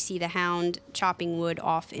 We see the Hound chopping wood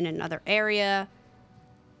off in another area,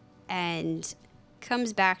 and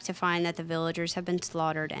comes back to find that the villagers have been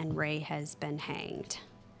slaughtered and Ray has been hanged.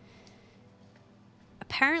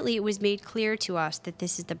 Apparently, it was made clear to us that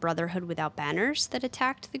this is the Brotherhood Without Banners that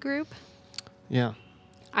attacked the group. Yeah.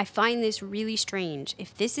 I find this really strange.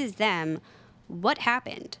 If this is them, what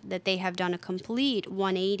happened? That they have done a complete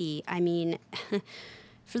 180. I mean,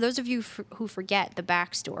 for those of you who forget the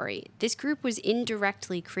backstory, this group was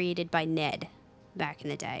indirectly created by Ned back in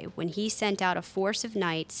the day when he sent out a force of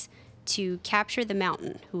knights to capture the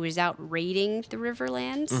Mountain, who was out raiding the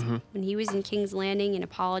Riverlands. When he was in King's Landing and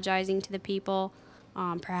apologizing to the people,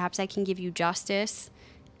 perhaps I can give you justice.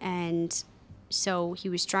 And so he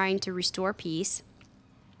was trying to restore peace.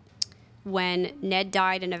 When Ned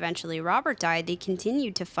died and eventually Robert died, they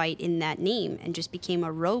continued to fight in that name and just became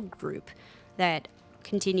a rogue group that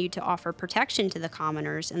continued to offer protection to the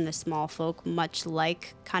commoners and the small folk, much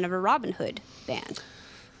like kind of a Robin Hood band.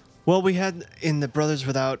 Well, we had in the Brothers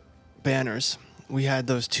Without Banners, we had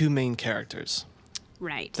those two main characters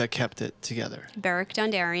Right. that kept it together. Beric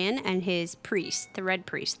Dondarrion and his priest, the Red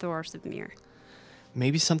Priest, Thoros of Myr.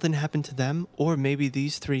 Maybe something happened to them, or maybe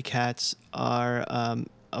these three cats are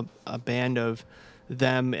a band of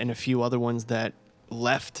them and a few other ones that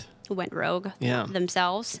left. Who went rogue Yeah.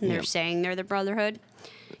 themselves, and they're Yeah. saying they're the Brotherhood.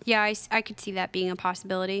 Yeah, I could see that being a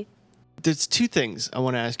possibility. There's two things I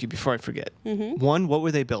want to ask you before I forget. One, what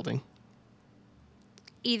were they building?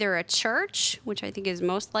 Either a church, which I think is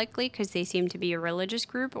most likely because they seem to be a religious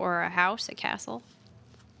group, or a house, a castle.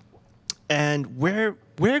 And where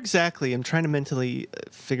exactly? I'm trying to mentally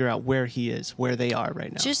figure out where he is, where they are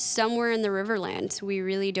right now. Just somewhere in the Riverlands. We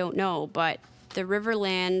really don't know, but the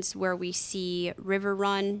Riverlands where we see River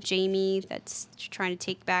Run, Jaime, that's trying to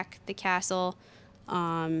take back the castle.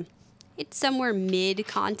 It's somewhere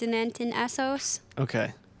mid-continent in Essos.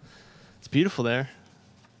 Okay. It's beautiful there.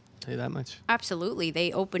 Tell you that much. Absolutely.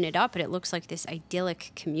 They open it up and it looks like this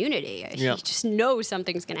idyllic community. Yep. You just know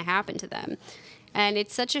something's going to happen to them. And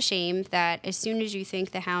it's such a shame that as soon as you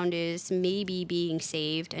think the Hound is maybe being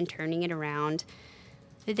saved and turning it around,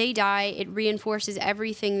 that they die. It reinforces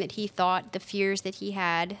everything that he thought, the fears that he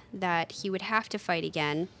had, that he would have to fight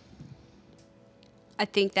again. I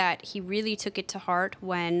think that he really took it to heart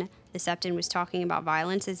when the Septon was talking about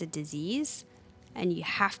violence as a disease, and you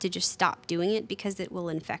have to just stop doing it because it will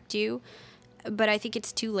infect you. But I think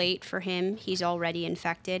it's too late for him. He's already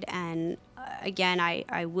infected, and again,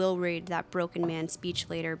 I will read that Broken Man speech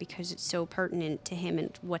later because it's so pertinent to him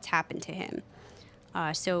and what's happened to him.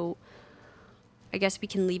 So I guess we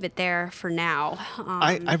can leave it there for now.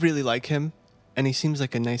 I really like him, and he seems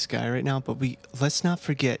like a nice guy right now, but let's not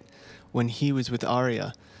forget when he was with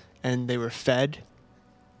Arya and they were fed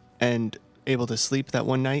and able to sleep that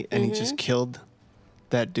one night, and he just killed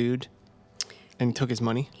that dude and took his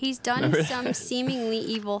money. He's done some seemingly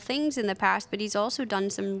evil things in the past, but he's also done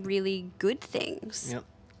some really good things. Yep.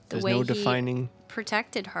 The There's way no he defining.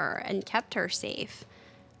 protected her and kept her safe.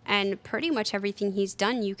 And pretty much everything he's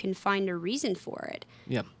done, you can find a reason for it.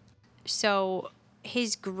 Yep. So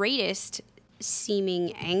his greatest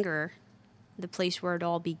seeming anger, the place where it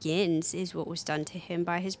all begins, is what was done to him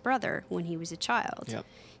by his brother when he was a child. Yep.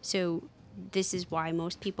 So this is why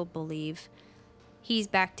most people believe he's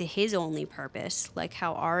back to his only purpose, like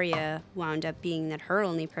how Arya wound up being that her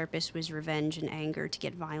only purpose was revenge and anger to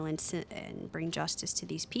get violence and bring justice to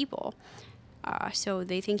these people. So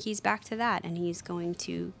they think he's back to that, and he's going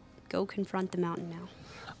to go confront the mountain now.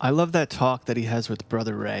 I love that talk that he has with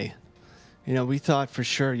Brother Ray. You know, we thought for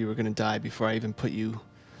sure you were going to die before I even put you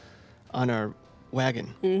on our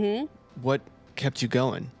wagon. Mm-hmm. What kept you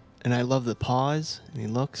going? And I love the pause, and he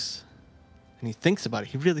looks, and he thinks about it.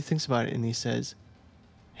 He really thinks about it, and he says,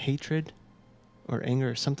 hatred or anger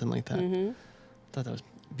or something like that. I thought that was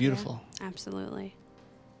beautiful. Yeah, absolutely.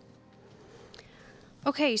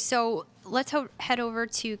 Okay, so let's head over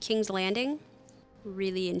to King's Landing.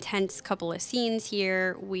 Really intense couple of scenes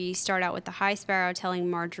here. We start out with the High Sparrow telling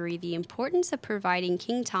Marjorie the importance of providing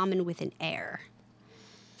King Tommen with an heir.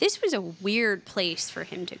 This was a weird place for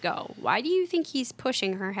him to go. Why do you think he's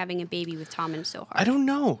pushing her having a baby with Tommen so hard? I don't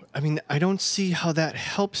know. I mean, I don't see how that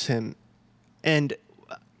helps him. And,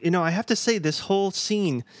 you know, I have to say, this whole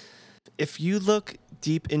scene, if you look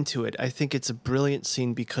deep into it, I think it's a brilliant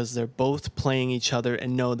scene because they're both playing each other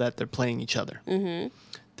and know that they're playing each other. Mm-hmm.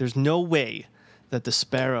 There's no way that the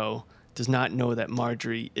Sparrow does not know that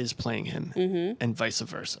Marjorie is playing him, and vice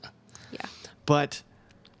versa. Yeah. But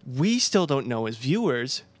we still don't know as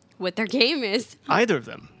viewers What their game is. either of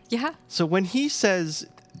them. Yeah. So when he says,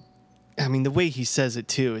 I mean, the way he says it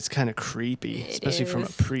too is kind of creepy, especially from a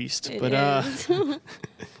priest. But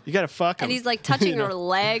you gotta fuck him. And he's like touching her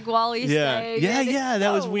leg while he's saying it. Yeah.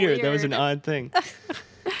 That was so weird. That was an odd thing.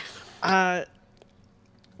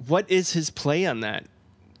 What is his play on that?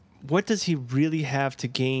 What does he really have to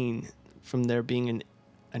gain from there being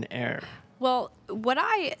an heir? Well, what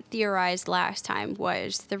I theorized last time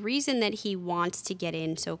was the reason that he wants to get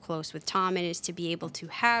in so close with Tommen is to be able to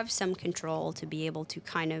have some control, to be able to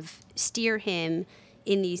kind of steer him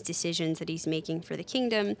in these decisions that he's making for the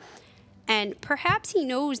kingdom. And perhaps he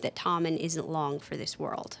knows that Tommen isn't long for this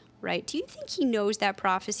world, right? Do you think he knows that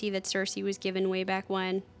prophecy that Cersei was given way back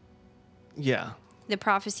when? Yeah. The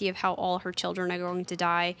prophecy of how all her children are going to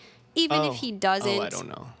die. Even if he doesn't. I don't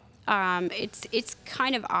know. It's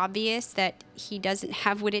kind of obvious that he doesn't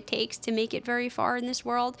have what it takes to make it very far in this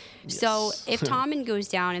world. Yes. So if Tommen goes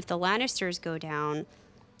down, if the Lannisters go down,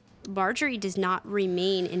 Marjorie does not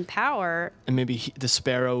remain in power And maybe the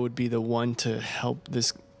Sparrow would be the one to help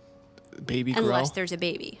this baby grow. unless there's a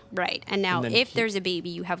baby. Right. And now, And then if there's a baby,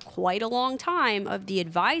 you have quite a long time of the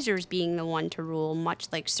advisors being the one to rule, much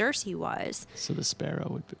like Cersei was. So the Sparrow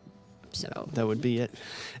would be. So That would be it.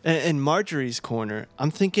 In Marjorie's corner,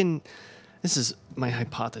 I'm thinking, this is my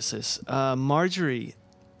hypothesis. Marjorie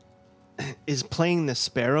is playing the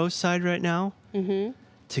Sparrow side right now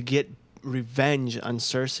to get revenge on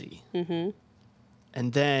Cersei.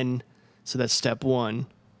 And then, so that's step one,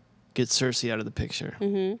 get Cersei out of the picture,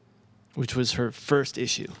 which was her first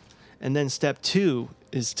issue. And then step two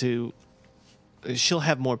is she'll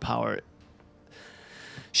have more power.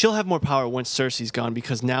 She'll have more power once Cersei's gone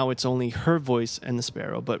because now it's only her voice and the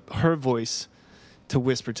Sparrow, but her voice to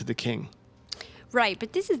whisper to the king. Right,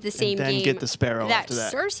 but this is the same then game get the Sparrow that after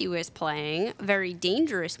that. Cersei was playing, a very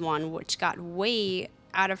dangerous one, which got way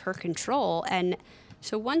out of her control. And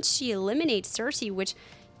so once she eliminates Cersei, which,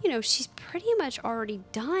 she's pretty much already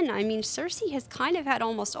done. I mean, Cersei has kind of had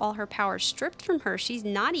almost all her power stripped from her. She's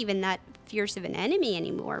not even that fierce of an enemy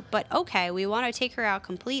anymore. But okay, we want to take her out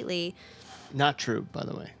completely. Not true, by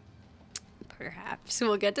the way. Perhaps.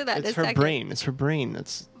 We'll get to that in a It's her second. brain. It's her brain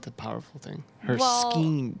that's the powerful thing. Her Well,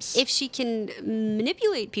 schemes. If she can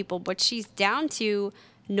manipulate people, but she's down to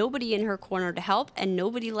nobody in her corner to help and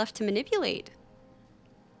nobody left to manipulate.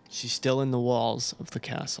 She's still in the walls of the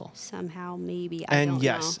castle. Somehow, maybe. I don't And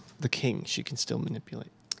yes, know. the king she can still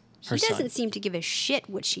manipulate. He doesn't seem to give a shit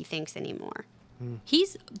what she thinks anymore.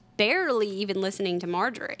 He's barely even listening to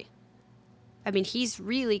Marjorie. I mean, he's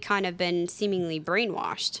really kind of been seemingly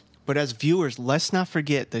brainwashed. But as viewers, let's not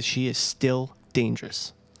forget that she is still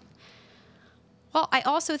dangerous. Well, I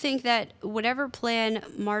also think that whatever plan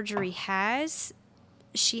Marjorie has,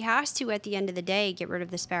 she has to, at the end of the day, get rid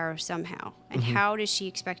of the Sparrow somehow. And how does she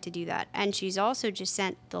expect to do that? And she's also just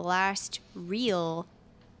sent the last real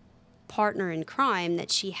partner in crime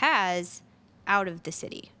that she has out of the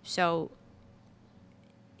city. So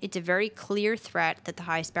it's a very clear threat that the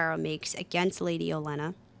High Sparrow makes against Lady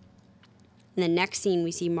Olenna. In the next scene,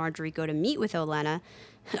 we see Marjorie go to meet with Olenna.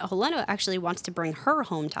 Olenna actually wants to bring her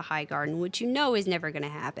home to Highgarden, which is never going to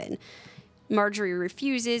happen. Marjorie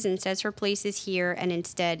refuses and says her place is here, and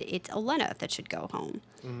instead it's Olenna that should go home.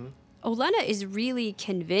 Olenna is really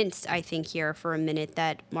convinced, I think, here for a minute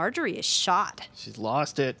that Marjorie is shot. She's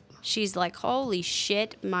lost it. She's like, holy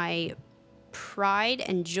shit, my pride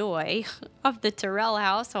and joy of the Tyrell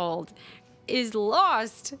household is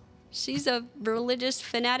lost. She's a religious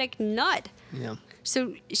fanatic nut. Yeah.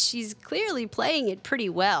 So she's clearly playing it pretty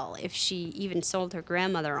well if she even sold her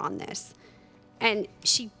grandmother on this. And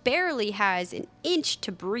she barely has an inch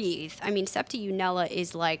to breathe. I mean, Septa Unella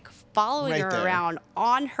is like following Right her there. around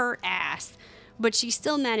on her ass. But she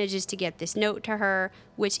still manages to get this note to her,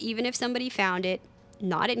 which even if somebody found it,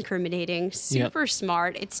 not incriminating, super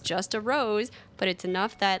smart. It's just a rose, but it's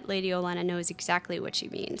enough that Lady Olenna knows exactly what she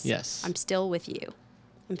means. Yes. I'm still with you.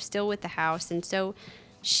 I'm still with the house. And so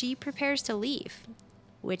she prepares to leave,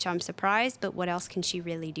 which I'm surprised, but what else can she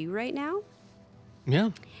really do right now?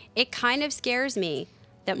 Yeah. It kind of scares me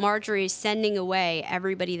that Marjorie is sending away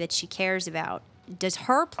everybody that she cares about. Does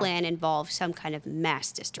her plan involve some kind of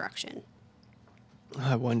mass destruction?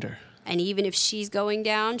 I wonder. And even if she's going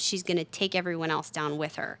down, she's going to take everyone else down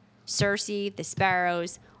with her. Cersei, the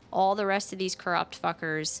Sparrows, all the rest of these corrupt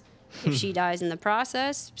fuckers. If she dies in the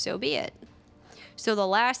process, so be it. So the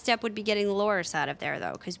last step would be getting Loras out of there,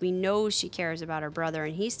 though, because we know she cares about her brother,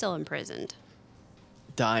 and he's still imprisoned.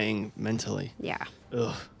 Dying mentally. Yeah.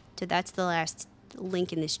 Ugh. So that's the last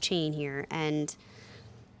link in this chain here. And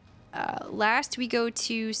last we go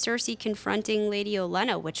to Cersei confronting Lady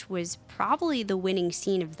Olenna, which was probably the winning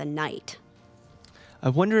scene of the night. I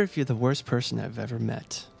wonder if you're the worst person I've ever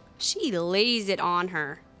met. She lays it on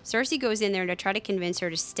her. Cersei goes in there to try to convince her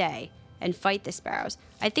to stay and fight the Sparrows.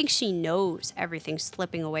 I think she knows everything's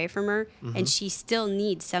slipping away from her, and she still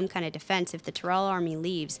needs some kind of defense. If the Tyrell army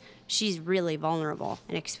leaves, she's really vulnerable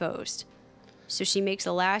and exposed. So she makes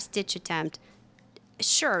a last-ditch attempt.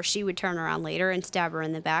 Sure, she would turn around later and stab her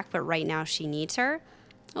in the back, but right now she needs her.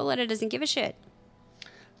 Olenna doesn't give a shit.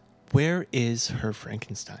 Where is her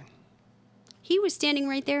Frankenstein? He was standing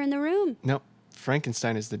right there in the room. No,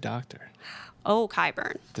 Frankenstein is the doctor. Oh,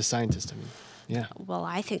 Qyburn. The scientist, I mean. Yeah. Well,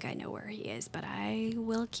 I think I know where he is, but I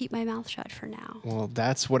will keep my mouth shut for now. Well,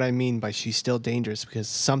 that's what I mean by she's still dangerous, because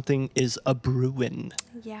something is a brewing.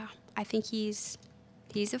 Yeah, I think he's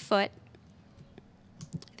afoot.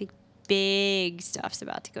 I think big stuff's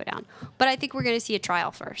about to go down. But I think we're going to see a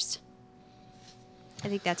trial first. I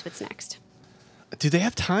think that's what's next. Do they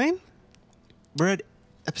have time? We're at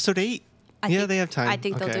episode 8. They have time. I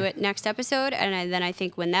think they'll Okay. do it next episode, and then I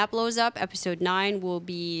think when that blows up, episode 9 will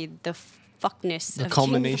be the fuckness The of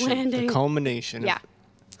culmination. King's Landing. The culmination. Yeah.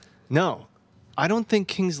 No, I don't think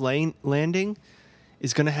King's Landing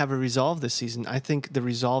is going to have a resolve this season. I think the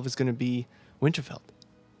resolve is going to be Winterfell.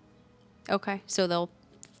 Okay, so they'll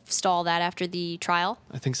stall that after the trial,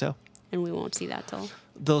 I think so. and we won't see that till.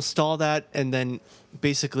 They'll stall that and then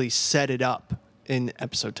basically set it up in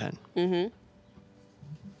episode 10.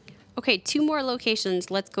 Okay, 2 more locations.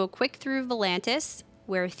 Let's go quick through Volantis,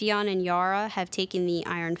 where Theon and Yara have taken the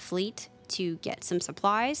Iron Fleet to get some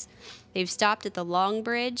supplies. They've stopped at the Long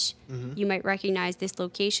Bridge. You might recognize this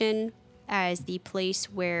location as the place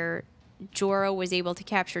where Jorah was able to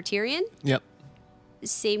capture Tyrion. Yep.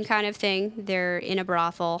 Same kind of thing. They're in a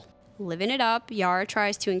brothel, living it up. Yara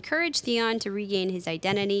tries to encourage Theon to regain his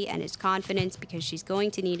identity and his confidence because she's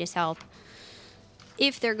going to need his help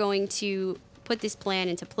if they're going to put this plan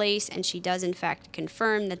into place. And she does, in fact,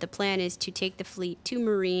 confirm that the plan is to take the fleet to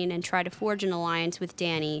Meereen and try to forge an alliance with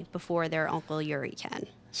Dany before their Uncle Yuri can.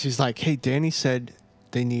 She's like, hey, Dany said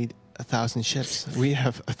they need 1,000 ships. We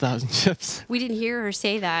have 1,000 ships. We didn't hear her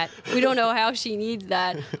say that. We don't know how she needs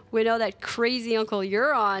that. We know that crazy Uncle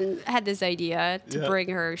Euron had this idea to bring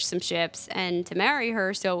her some ships and to marry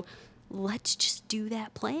her. So let's just do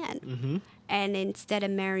that plan. And instead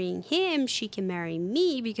of marrying him, she can marry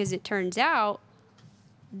me because it turns out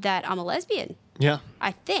that I'm a lesbian, Yeah.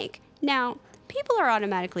 I think. Now, people are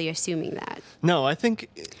automatically assuming that. No, I think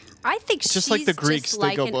She's Just like the Greeks, they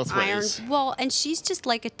like go an both ways. Well, and she's just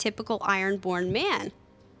like a typical iron-born man.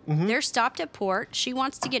 They're stopped at port. She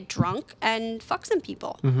wants to get drunk and fuck some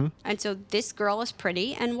people. And so this girl is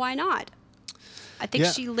pretty, and why not? I think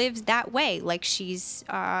Yeah. she lives that way, like she's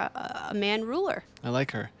a man ruler. I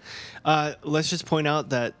like her. Let's just point out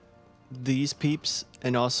that these peeps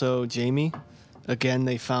and also Jamie, again,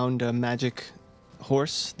 they found a magic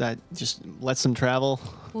horse that just lets them travel.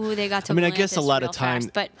 Ooh, they got to I mean, I guess a Volantis lot real of time.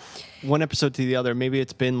 fast, but One episode to the other. Maybe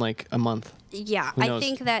it's been like a month. yeah, Who I knows?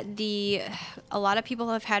 think that a lot of people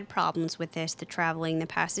have had problems with this, the traveling, the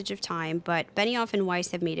passage of time, but Benioff and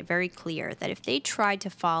Weiss have made it very clear that if they tried to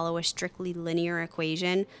follow a strictly linear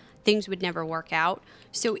equation, things would never work out.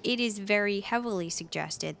 So it is very heavily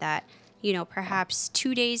suggested that, perhaps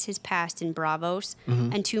 2 days has passed in Braavos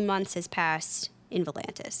and 2 months has passed in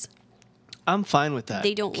Volantis. I'm fine with that.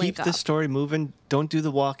 They don't link Keep the up. story moving. Don't do The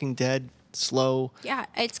Walking Dead slow. Yeah,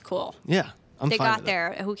 it's cool. Yeah, I'm They fine got with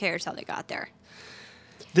there. Who cares how they got there?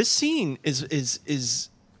 This scene is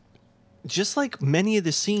just like many of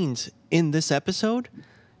the scenes in this episode.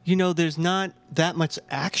 There's not that much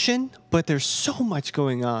action, but there's so much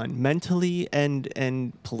going on mentally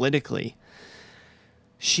and politically.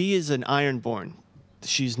 She is an Ironborn.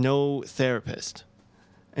 She's no therapist.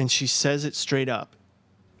 And she says it straight up.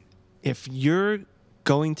 If you're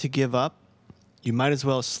going to give up, you might as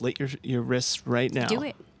well slit your wrists right now. Do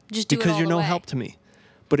it. Just do it because all you're the no way. help to me.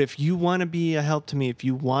 But if you want to be a help to me, if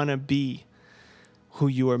you want to be who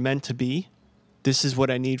you are meant to be, this is what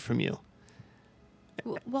I need from you.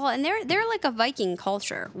 Well, and they're like a Viking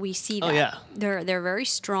culture. We see that. Oh, yeah. They're very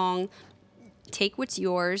strong. Take what's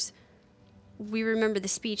yours. We remember the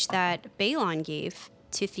speech that Balon gave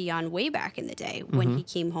to Theon way back in the day when he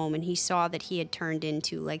came home and he saw that he had turned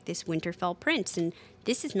into like this Winterfell prince, and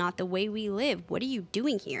this is not the way we live. What are you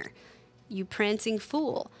doing here, you prancing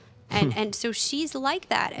fool? And so she's like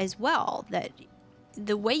that as well, that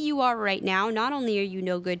the way you are right now, not only are you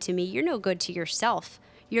no good to me, you're no good to yourself.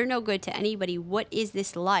 You're no good to anybody. What is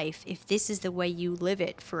this life if this is the way you live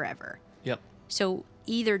it forever? Yep. So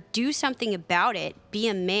either do something about it, be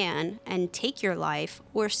a man, and take your life,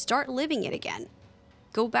 or start living it again.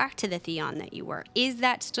 Go back to the Theon that you were. Is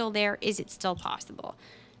that still there? Is it still possible?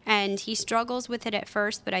 And he struggles with it at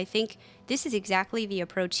first, but I think this is exactly the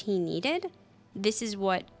approach he needed. This is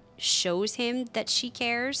what shows him that she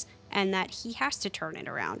cares and that he has to turn it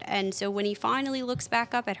around. And so when he finally looks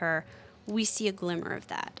back up at her, we see a glimmer of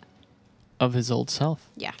that. Of his old self.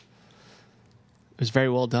 Yeah. It was very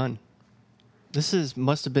well done. This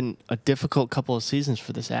must have been a difficult couple of seasons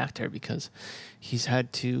for this actor because he's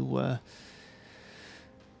had to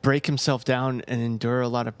break himself down and endure a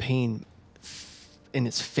lot of pain in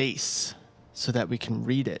his face so that we can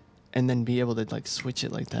read it and then be able to like switch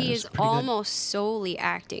it like that. He It's is pretty good. almost solely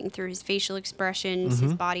acting through his facial expressions,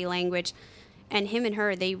 his body language. And him and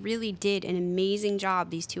her, they really did an amazing job,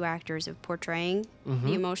 these two actors, of portraying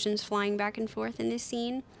the emotions flying back and forth in this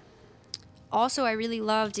scene. Also, I really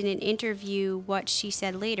loved in an interview what she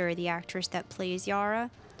said later, the actress that plays Yara.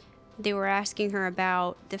 They were asking her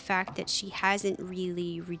about the fact that she hasn't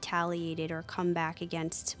really retaliated or come back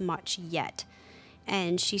against much yet.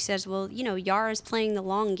 And she says, well, Yara's playing the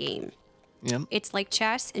long game. Yep. It's like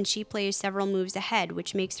chess, and she plays several moves ahead,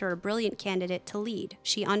 which makes her a brilliant candidate to lead.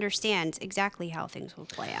 She understands exactly how things will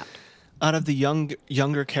play out. Out of the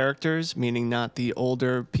younger characters, meaning not the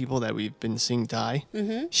older people that we've been seeing die,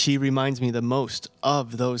 she reminds me the most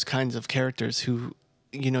of those kinds of characters who,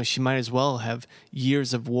 she might as well have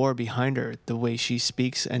years of war behind her, the way she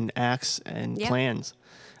speaks and acts and plans.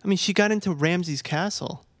 I mean, she got into Ramsay's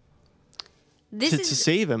castle to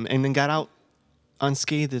save him and then got out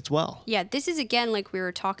unscathed as well. Yeah, this is again like we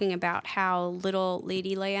were talking about how little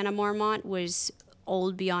Lady Lyanna Mormont was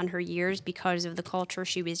old beyond her years because of the culture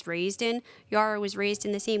she was raised in. Yara was raised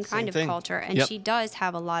in the same kind of culture, and she does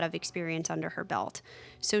have a lot of experience under her belt.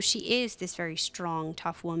 So she is this very strong,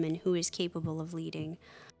 tough woman who is capable of leading.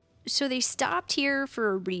 So they stopped here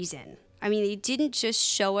for a reason. I mean, they didn't just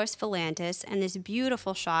show us Volantis and this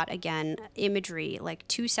beautiful shot, again, imagery, like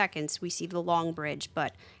 2 seconds we see the Long Bridge,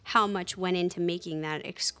 but how much went into making that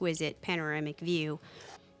exquisite panoramic view.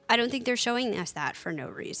 I don't think they're showing us that for no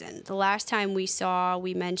reason. The last time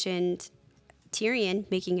we mentioned Tyrion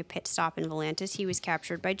making a pit stop in Volantis, he was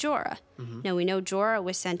captured by Jorah. Now, we know Jorah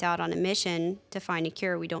was sent out on a mission to find a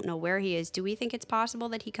cure. We don't know where he is. Do we think it's possible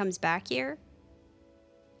that he comes back here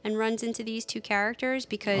and runs into these two characters?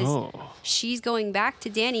 Because she's going back to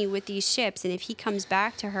Dany with these ships, and if he comes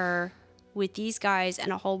back to her with these guys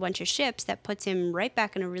and a whole bunch of ships, that puts him right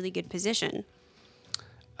back in a really good position.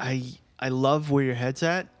 I love where your head's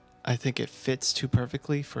at. I think it fits too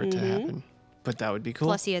perfectly for it to happen. But that would be cool.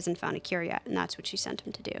 Plus, he hasn't found a cure yet, and that's what she sent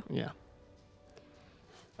him to do. Yeah.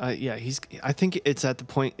 I think it's at the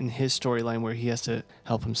point in his storyline where he has to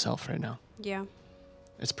help himself right now. Yeah.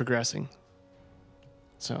 It's progressing.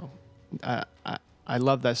 So, I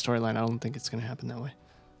love that storyline. I don't think it's going to happen that way.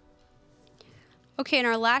 Okay, and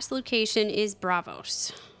our last location is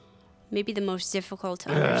Braavos. Maybe the most difficult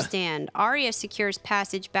to understand. Arya secures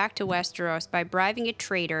passage back to Westeros by bribing a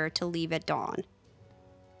traitor to leave at dawn.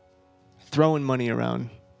 Throwing money around.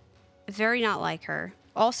 Very not like her.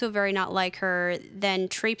 Also very not like her, then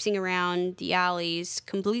traipsing around the alleys,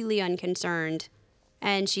 completely unconcerned,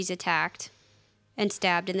 and she's attacked and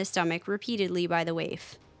stabbed in the stomach repeatedly by the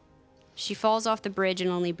waif. She falls off the bridge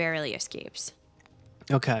and only barely escapes.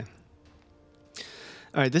 Okay.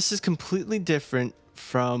 All right, this is completely different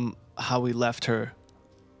from how we left her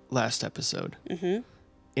last episode.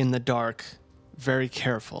 In the dark, very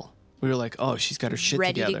careful. We were like, oh, she's got her shit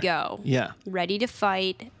ready together. to go. Yeah. Ready to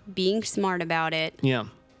fight, being smart about it. Yeah.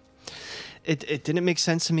 It didn't make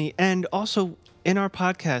sense to me. And also, in our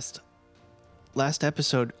podcast last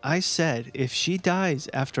episode, I said if she dies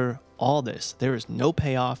after all this, there is no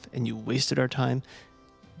payoff and you wasted our time,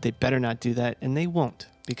 they better not do that. And they won't,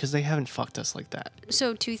 because they haven't fucked us like that.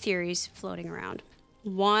 So 2 theories floating around.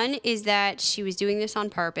 One is that she was doing this on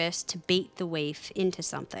purpose to bait the waif into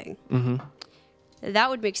something. That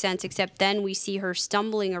would make sense, except then we see her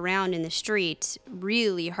stumbling around in the streets,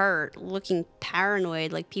 really hurt, looking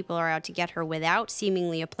paranoid, like people are out to get her without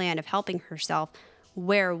seemingly a plan of helping herself.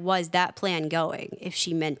 Where was that plan going if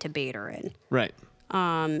she meant to bait her in? Right.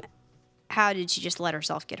 How did she just let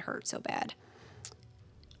herself get hurt so bad?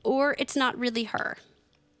 Or it's not really her.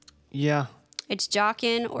 Yeah. It's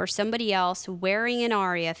Jaqen or somebody else wearing an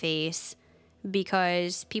Arya face,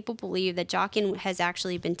 because people believe that Jaqen has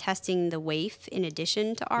actually been testing the waif in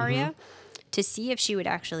addition to Arya to see if she would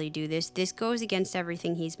actually do this. This goes against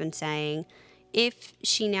everything he's been saying. If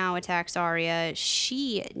she now attacks Arya,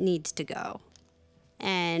 she needs to go.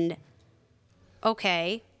 And,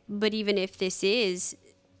 okay, but even if this is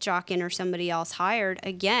Jaqen or somebody else hired,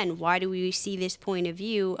 again, why do we see this point of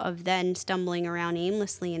view of then stumbling around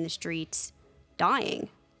aimlessly in the streets, dying,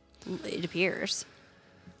 it appears?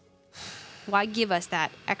 Why give us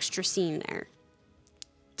that extra scene there?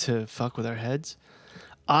 To fuck with our heads?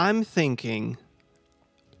 I'm thinking,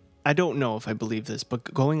 I don't know if I believe this,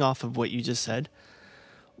 but going off of what you just said,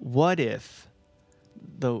 what if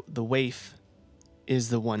the waif is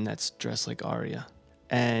the one that's dressed like Arya?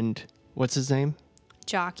 And what's his name?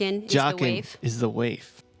 Jaqen is the waif. Is the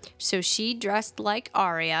waif. So she dressed like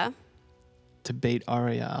Arya. To bait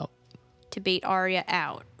Arya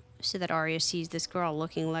out. So that Arya sees this girl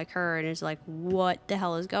looking like her and is like, what the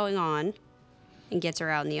hell is going on? And gets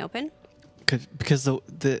her out in the open. Because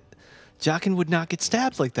the Jaqen would not get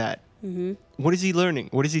stabbed like that. What is he learning?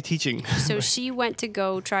 What is he teaching? So she went to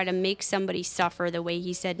go try to make somebody suffer the way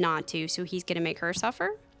he said not to. So he's going to make her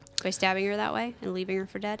suffer by stabbing her that way and leaving her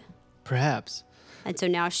for dead? Perhaps. And so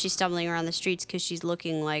now she's stumbling around the streets because she's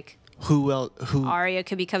looking like who Arya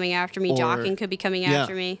could be coming after me. Jaqen could be coming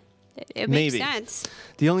after me. It makes sense.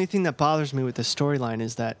 The only thing that bothers me with this storyline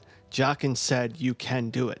is that Jaqen said you can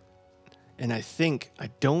do it. And I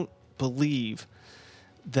don't believe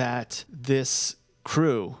that this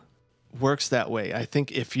crew works that way. I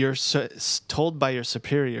think if you're told by your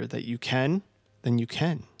superior that you can, then you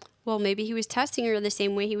can. Well, maybe he was testing her the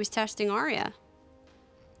same way he was testing Arya.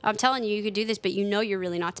 I'm telling you, you could do this, but you know you're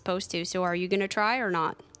really not supposed to. So are you going to try or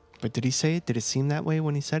not? But did he say it? Did it seem that way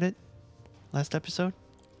when he said it last episode?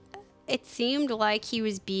 It seemed like he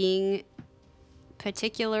was being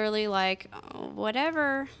particularly like, oh,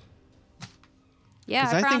 whatever. Yeah,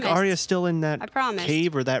 I think Arya's still in that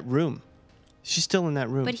cave or that room. She's still in that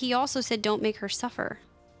room. But he also said, don't make her suffer.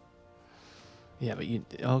 Yeah, but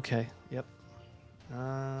okay. Yep.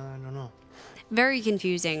 I don't know. Very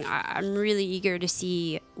confusing. I'm really eager to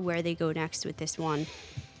see where they go next with this one.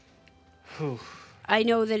 I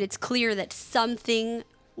know that it's clear that something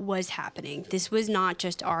was happening. This was not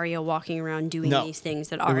just Arya walking around doing these things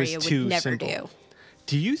that Arya would never do.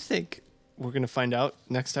 Do you think we're going to find out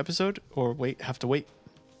next episode or have to wait?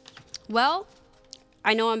 Well,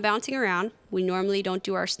 I know I'm bouncing around. We normally don't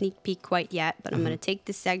do our sneak peek quite yet, but I'm going to take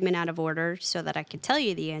this segment out of order so that I can tell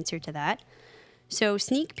you the answer to that. So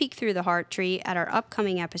sneak peek through the heart tree at our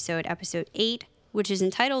upcoming episode 8, which is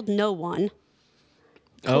entitled No One.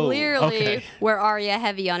 Clearly, we're Arya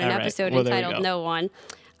heavy on an episode entitled No One.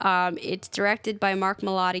 It's directed by Mark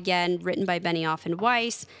Millard again, written by Benioff and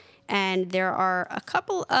Weiss, and there are a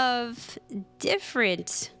couple of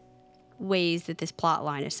different ways that this plot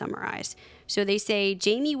line is summarized. So they say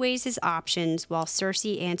Jaime weighs his options while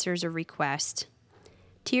Cersei answers a request.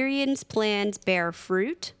 Tyrion's plans bear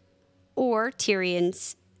fruit, or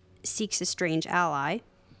Tyrion seeks a strange ally.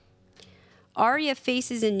 Arya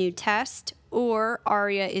faces a new test, or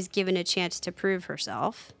Arya is given a chance to prove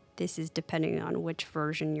herself. This is depending on which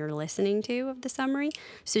version you're listening to of the summary.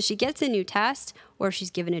 So she gets a new test, or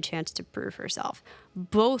she's given a chance to prove herself.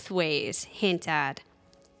 Both ways hint at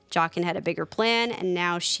Jaqen had a bigger plan, and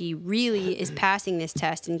now she really is passing this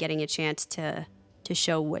test and getting a chance to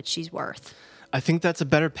show what she's worth. I think that's a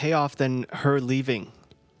better payoff than her leaving,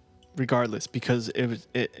 regardless, because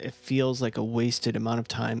it feels like a wasted amount of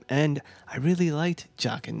time. And I really liked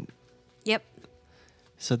Jaqen. Yep.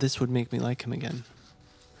 So this would make me like him again.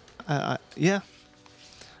 Yeah.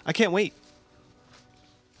 I can't wait.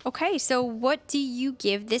 Okay, so what do you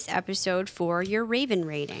give this episode for your Raven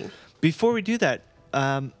rating? Before we do that,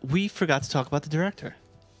 we forgot to talk about the director.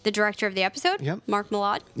 The director of the episode? Yep. Mark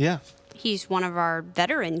Millard? Yeah. He's one of our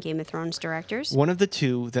veteran Game of Thrones directors. One of the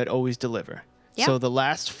two that always deliver. Yeah. So the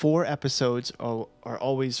last 4 episodes are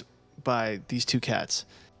always by these two cats.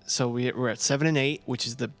 So we're at 7 and 8, which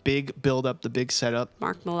is the big build-up, the big setup.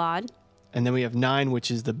 Mark Millard. And then we have 9, which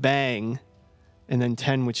is the bang. And then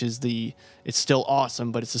 10, which is it's still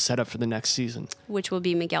awesome, but it's a setup for the next season. Which will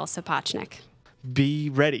be Miguel Sapochnik. Be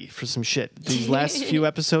ready for some shit. These last few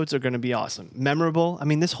episodes are going to be awesome. Memorable. I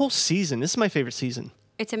mean, this whole season, this is my favorite season.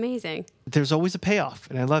 It's amazing. There's always a payoff,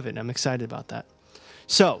 and I love it. I'm excited about that.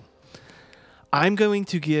 So, I'm going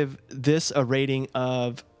to give this a rating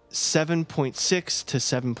of 7.6 to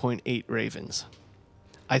 7.8 Ravens.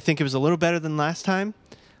 I think it was a little better than last time,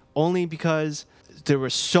 only because there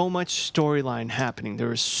was so much storyline happening. There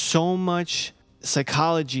was so much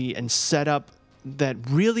psychology and setup that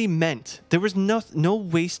really meant there was no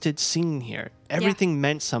wasted scene here. Everything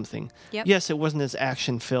meant something. Yep. Yes, it wasn't as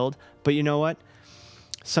action filled, but you know what?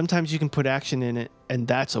 Sometimes you can put action in it, and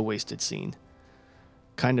that's a wasted scene.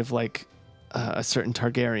 Kind of like a certain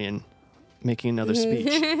Targaryen making another speech.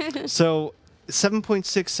 So 7.6,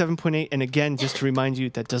 7.8, and again, just to remind you,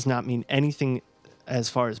 that does not mean anything as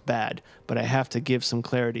far as bad, but I have to give some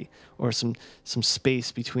clarity or some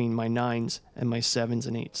space between my 9s and my 7s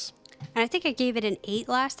and 8s. And I think I gave it an 8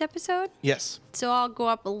 last episode. Yes. So I'll go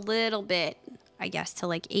up a little bit, I guess, to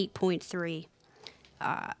like 8.3.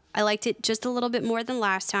 I liked it just a little bit more than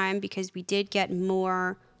last time because we did get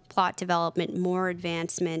more plot development, more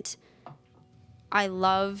advancement. I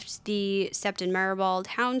loved the Septon Maribald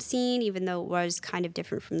hound scene, even though it was kind of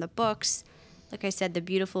different from the books. Like I said, the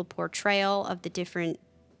beautiful portrayal of the different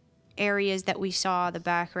areas that we saw, the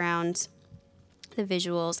backgrounds, the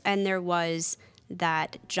visuals, and there was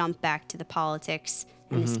that jump back to the politics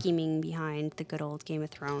and the scheming behind the good old Game of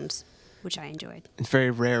Thrones, which I enjoyed. It's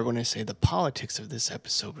very rare when I say the politics of this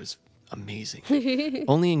episode was amazing.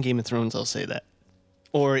 Only in Game of Thrones I'll say that.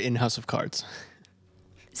 Or in House of Cards.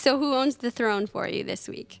 So who owns the throne for you this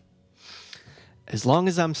week? As long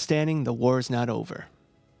as I'm standing, the war's not over.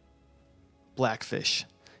 Blackfish.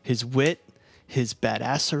 His wit, his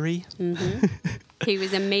badassery. He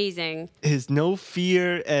was amazing. His no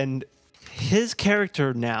fear, and his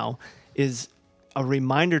character now is a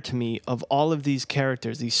reminder to me of all of these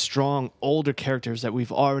characters, these strong, older characters that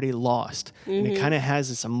we've already lost. And it kind of has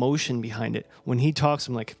this emotion behind it. When he talks,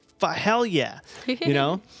 I'm like, hell yeah, you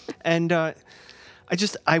know? And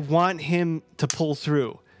I want him to pull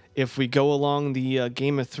through. If we go along the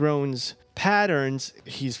Game of Thrones patterns,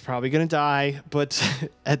 he's probably going to die. But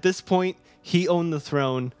at this point, he owned the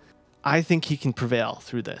throne. I think he can prevail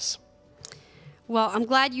through this. Well, I'm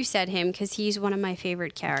glad you said him because he's one of my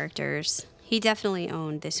favorite characters. He definitely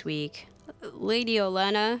owned this week. Lady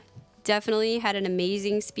Olenna definitely had an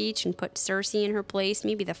amazing speech and put Cersei in her place.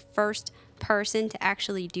 Maybe the first person to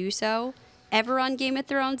actually do so ever on Game of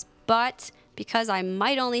Thrones. But because I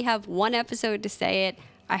might only have one episode to say it,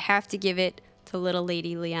 I have to give it to little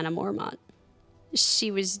lady Lyanna Mormont.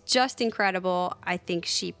 She was just incredible. I think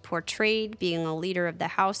she portrayed being a leader of the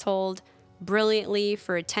household brilliantly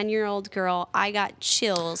for a 10-year-old girl. I got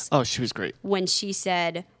chills. Oh, she was great. When she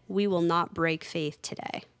said, "We will not break faith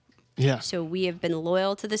today." Yeah. So we have been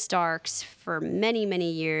loyal to the Starks for many, many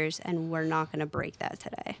years, and we're not going to break that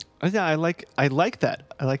today. Yeah, I like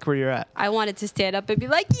that. I like where you're at. I wanted to stand up and be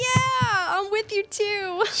like, yeah, I'm with you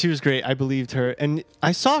too. She was great. I believed her. And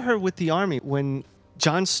I saw her with the army when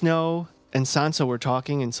Jon Snow and Sansa were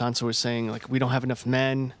talking, and Sansa was saying, like, we don't have enough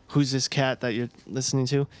men. Who's this cat that you're listening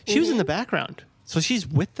to? She was in the background. So she's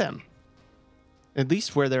with them. At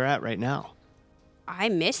least where they're at right now. I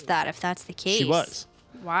missed that if that's the case. She was.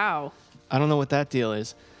 Wow. I don't know what that deal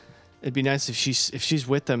is. It'd be nice if she's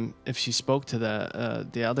with them, if she spoke to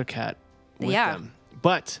the other cat with them.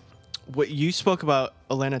 But what you spoke about,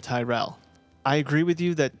 Olenna Tyrell, I agree with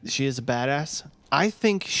you that she is a badass. I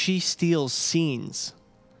think she steals scenes,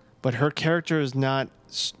 but her character is not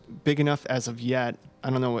big enough as of yet.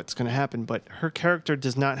 I don't know what's going to happen, but her character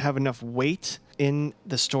does not have enough weight in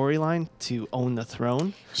the storyline to own the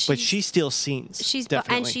throne. But she steals scenes.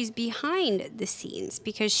 And she's behind the scenes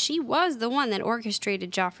because she was the one that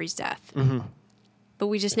orchestrated Joffrey's death. Mm-hmm. But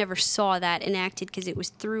we just never saw that enacted because it was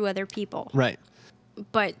through other people. Right.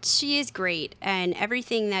 But she is great, and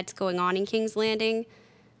everything that's going on in King's Landing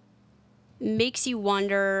makes you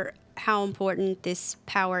wonder how important this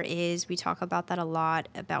power is. We talk about that a lot,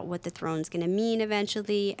 about what the throne's going to mean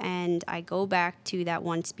eventually, and I go back to that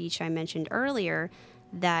one speech I mentioned earlier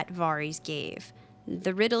that Varys gave.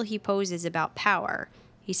 The riddle he poses about power.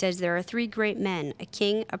 He says there are 3 great men, a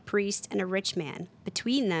king, a priest, and a rich man.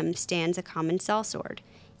 Between them stands a common sellsword.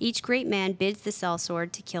 Each great man bids the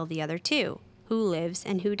sellsword to kill the other 2. Who lives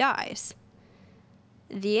and who dies?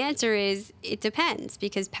 The answer is, it depends,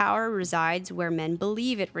 because power resides where men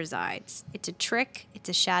believe it resides. It's a trick, it's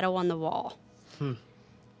a shadow on the wall.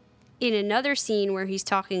 In another scene where he's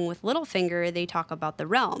talking with Littlefinger, they talk about the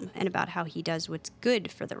realm and about how he does what's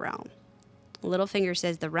good for the realm. Littlefinger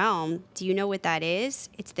says the realm, do you know what that is?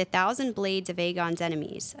 It's the 1,000 blades of Aegon's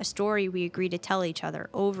enemies, a story we agree to tell each other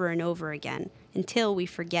over and over again until we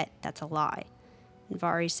forget that's a lie. And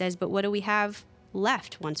Varys says, but what do we have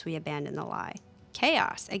left once we abandon the lie?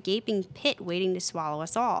 Chaos, a gaping pit waiting to swallow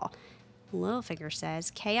us all. Littlefinger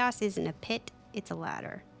says, chaos isn't a pit, it's a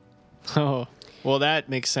ladder. Oh, well, that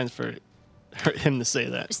makes sense for him to say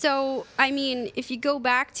that. So, I mean, if you go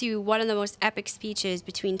back to one of the most epic speeches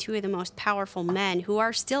between 2 of the most powerful men who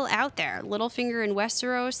are still out there, Littlefinger in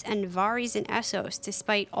Westeros and Varys in Essos,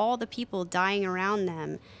 despite all the people dying around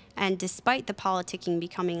them, and despite the politicking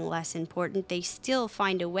becoming less important, they still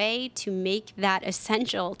find a way to make that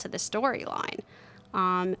essential to the storyline.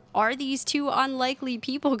 Are these 2 unlikely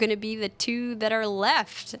people going to be the 2 that are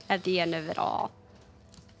left at the end of it all?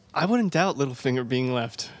 I wouldn't doubt Littlefinger being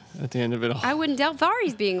left at the end of it all. I wouldn't doubt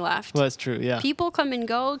Varys being left. Well, that's true, yeah. People come and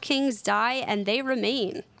go, kings die, and they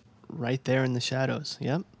remain. Right there in the shadows,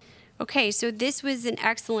 yep. Okay, so this was an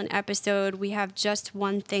excellent episode. We have just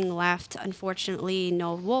one thing left. Unfortunately,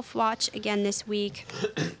 no Wolf Watch again this week.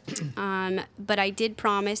 But I did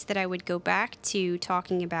promise that I would go back to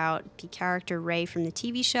talking about the character Ray from the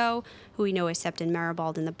TV show, who we know as Septon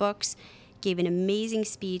Maribald in the books. Gave an amazing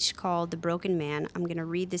speech called The Broken Man. I'm going to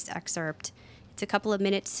read this excerpt. It's a couple of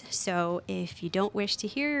minutes, so if you don't wish to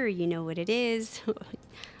hear, you know what it is.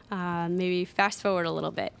 Maybe fast forward a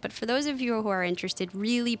little bit. But for those of you who are interested,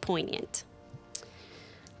 really poignant.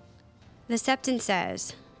 The Septon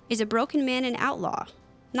says, is a broken man an outlaw?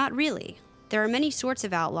 Not really. There are many sorts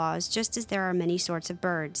of outlaws, just as there are many sorts of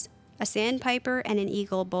birds. A sandpiper and an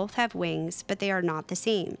eagle both have wings, but they are not the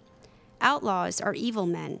same. Outlaws are evil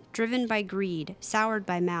men, driven by greed, soured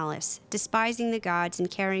by malice, despising the gods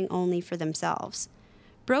and caring only for themselves.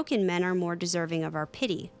 Broken men are more deserving of our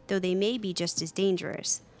pity, though they may be just as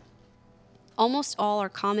dangerous. Almost all are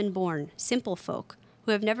common-born, simple folk,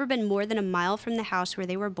 who have never been more than a mile from the house where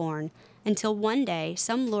they were born, until one day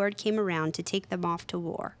some lord came around to take them off to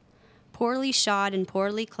war. Poorly shod and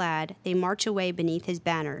poorly clad, they march away beneath his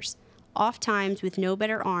banners, ofttimes with no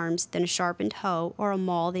better arms than a sharpened hoe or a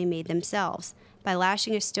maul they made themselves, by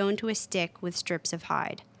lashing a stone to a stick with strips of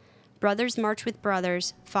hide. Brothers march with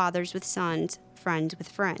brothers, fathers with sons, friends with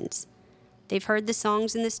friends. They've heard the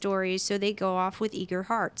songs and the stories, so they go off with eager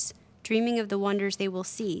hearts, dreaming of the wonders they will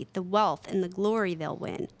see, the wealth and the glory they'll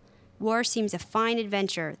win. War seems a fine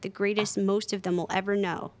adventure, the greatest most of them will ever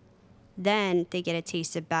know. Then they get a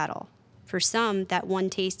taste of battle. For some, that one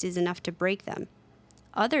taste is enough to break them.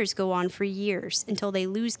 Others go on for years, until they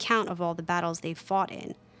lose count of all the battles they've fought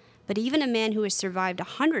in. But even a man who has survived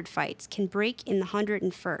 100 fights can break in the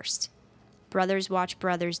 101st. Brothers watch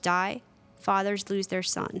brothers die, fathers lose their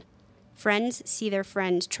son. Friends see their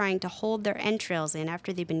friends trying to hold their entrails in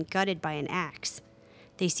after they've been gutted by an axe.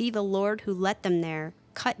 They see the Lord who let them there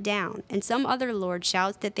cut down, and some other Lord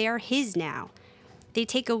shouts that they are his now. They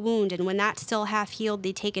take a wound, and when that's still half healed,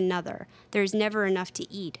 they take another. There is never enough to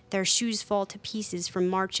eat. Their shoes fall to pieces from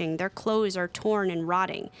marching. Their clothes are torn and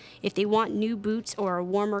rotting. If they want new boots or a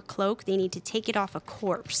warmer cloak, they need to take it off a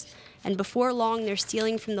corpse. And before long, they're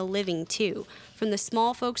stealing from the living, too, from the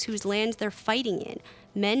small folks whose lands they're fighting in,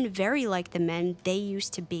 men very like the men they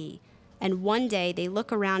used to be. And one day, they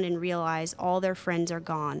look around and realize all their friends are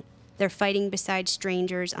gone. They're fighting beside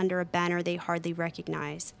strangers under a banner they hardly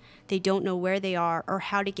recognize. They don't know where they are or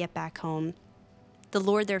how to get back home. The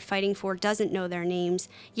Lord they're fighting for doesn't know their names,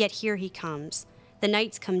 yet here he comes. The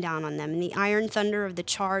nights come down on them, and the iron thunder of the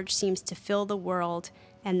charge seems to fill the world,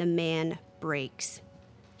 and the man breaks.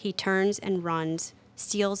 He turns and runs,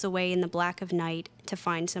 steals away in the black of night to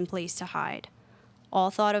find some place to hide. All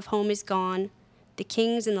thought of home is gone. The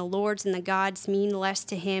kings and the lords and the gods mean less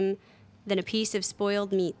to him than a piece of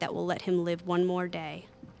spoiled meat that will let him live one more day.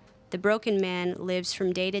 The broken man lives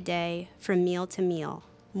from day to day, from meal to meal,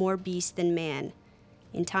 more beast than man.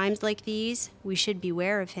 In times like these, we should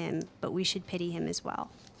beware of him, but we should pity him as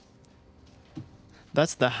well.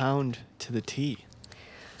 That's the Hound to the T.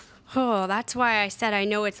 Oh, that's why I said I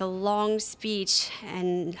know it's a long speech,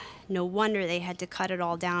 and no wonder they had to cut it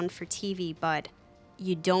all down for TV, but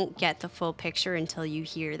you don't get the full picture until you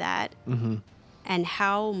hear that. Mm-hmm. And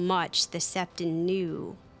how much the Septon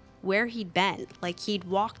knew where he'd been. Like, he'd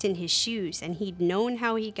walked in his shoes, and he'd known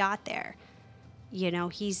how he got there. You know,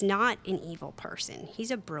 he's not an evil person.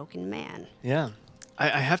 He's a broken man. Yeah.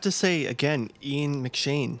 I have to say, again, Ian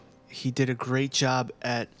McShane, he did a great job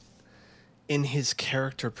in his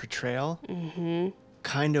character portrayal,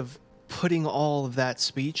 kind of putting all of that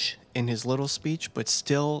speech in his little speech, but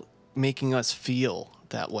still making us feel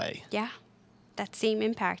that way. Yeah. That same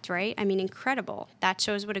impact, right? I mean, incredible. That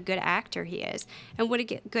shows what a good actor he is, and what a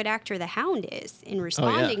good actor the Hound is in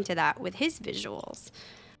responding to that with his visuals.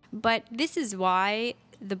 But this is why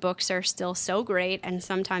the books are still so great, and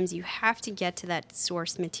sometimes you have to get to that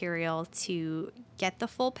source material to get the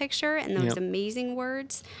full picture and those amazing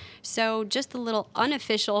words. So just a little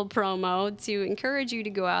unofficial promo to encourage you to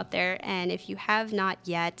go out there, and if you have not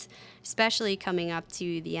yet, especially coming up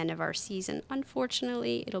to the end of our season,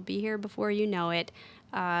 unfortunately, it'll be here before you know it.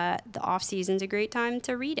 The off season's a great time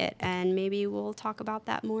to read it, and maybe we'll talk about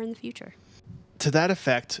that more in the future. To that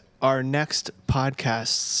effect, our next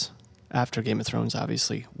podcasts after Game of Thrones,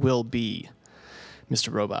 obviously, will be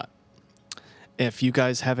Mr. Robot. If you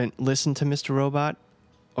guys haven't listened to Mr. Robot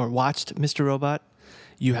or watched Mr. Robot,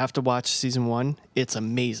 you have to watch season 1. It's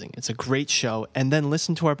amazing. It's a great show. And then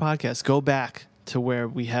listen to our podcast. Go back to where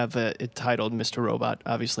we have it titled Mr. Robot,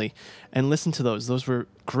 obviously, and listen to those. Those were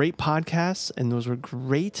great podcasts, and those were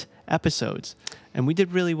great episodes. And we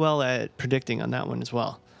did really well at predicting on that one as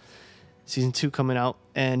well. Season 2 coming out,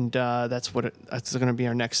 and that's going to be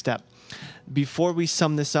our next step. Before we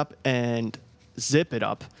sum this up and zip it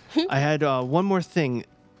up, I had one more thing.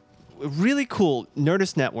 Really cool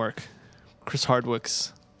Nerdist Network, Chris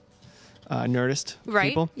Hardwick's Nerdist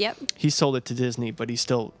people. Yep. He sold it to Disney, but he's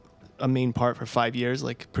still a main part for 5 years.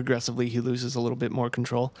 Like, progressively, he loses a little bit more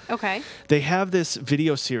control. Okay. They have this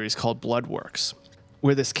video series called Bloodworks,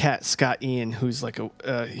 where this cat Scott Ian, who's like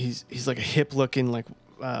he's like a hip looking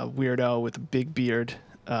weirdo with a big beard,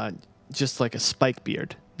 just like a spike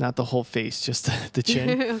beard. Not the whole face, just the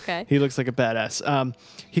chin. Okay. He looks like a badass.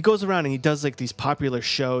 He goes around and he does like these popular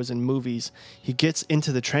shows and movies. He gets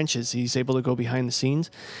into the trenches. He's able to go behind the scenes.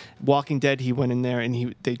 Walking Dead, he went in there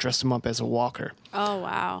and they dressed him up as a walker. Oh,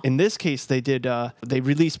 wow. In this case, they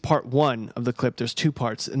released part 1 of the clip. There's 2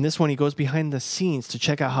 parts. In this one, he goes behind the scenes to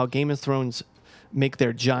check out how Game of Thrones make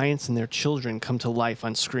their giants and their children come to life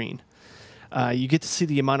on screen. You get to see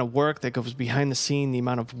the amount of work that goes behind the scene, the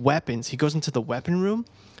amount of weapons. He goes into the weapon room.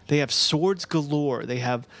 They have swords galore. They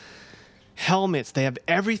have helmets. They have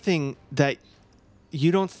everything that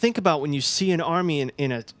you don't think about when you see an army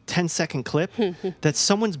in a 10-second clip, that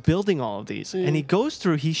someone's building all of these. And he goes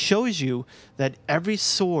through, he shows you that every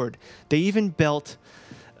sword, they even built,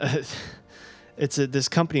 this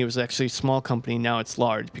company, it was actually a small company, now it's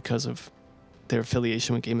large because of their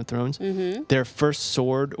affiliation with Game of Thrones. Their first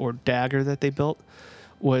sword or dagger that they built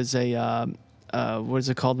was a, what is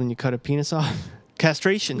it called when you cut a penis off?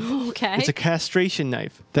 Castration. Okay. It's a castration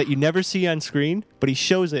knife that you never see on screen, but he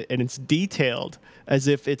shows it and it's detailed as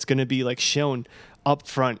if it's going to be like shown up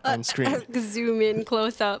front on screen. Zoom in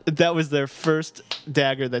close up. That was their first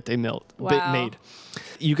dagger that they made.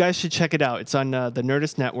 You guys should check it out. It's on the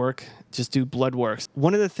Nerdist Network. Just do Bloodworks.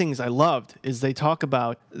 One of the things I loved is they talk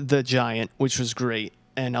about the Giant, which was great.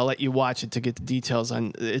 And I'll let you watch it to get the details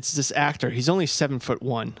on. It's this actor. He's only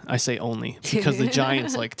 7'1". I say only because the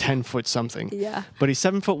Giant's like 10 foot something. Yeah. But he's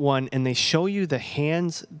 7'1", and they show you the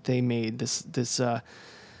hands they made.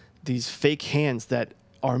 These fake hands that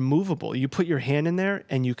are movable. You put your hand in there,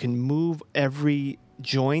 and you can move every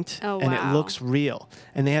joint, and it looks real.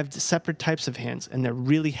 And they have separate types of hands, and they're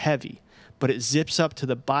really heavy. But it zips up to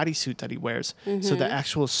the bodysuit that he wears, so the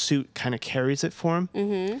actual suit kind of carries it for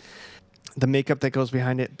him. The makeup that goes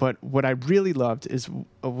behind it. But what I really loved is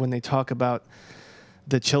when they talk about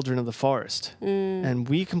the Children of the Forest. And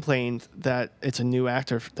we complained that it's a new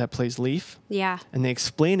actor that plays Leaf. Yeah. And they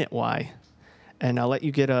explain it why. And I'll let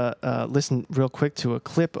you get a listen real quick to a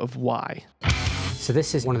clip of why. So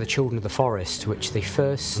this is one of the Children of the Forest, which they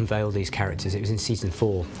first unveiled these characters. It was in season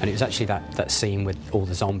 4, and it was actually that scene with all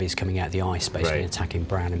the zombies coming out of the ice, basically attacking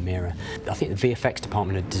Bran and Mira. I think the VFX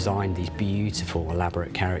department had designed these beautiful,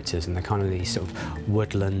 elaborate characters, and they're kind of these sort of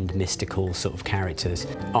woodland, mystical sort of characters.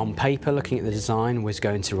 On paper, looking at the design, was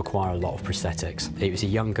going to require a lot of prosthetics. It was a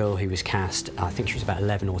young girl who was cast, I think she was about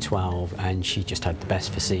 11 or 12, and she just had the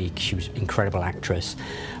best physique. She was an incredible actress.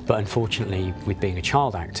 But unfortunately, with being a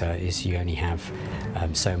child actor, is you only have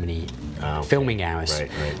so many filming hours.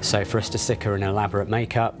 So for us to stick her in elaborate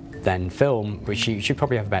makeup, then film, which you should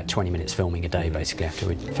probably have about 20 minutes filming a day, basically, after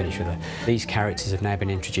we finish with her. These characters have now been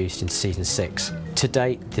introduced in season 6. To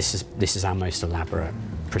date, this is our most elaborate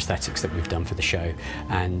prosthetics that we've done for the show,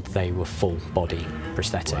 and they were full body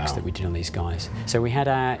prosthetics that we did on these guys. So we had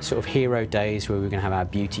our sort of hero days where we were going to have our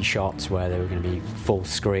beauty shots where they were going to be full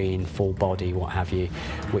screen, full body, what have you,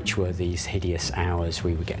 which were these hideous hours.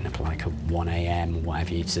 We were getting up like at 1 a.m. or what have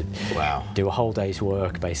you to do a whole day's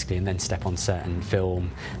work basically, and then step on set and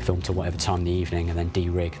film till whatever time in the evening, and then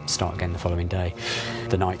de-rig, start again the following day.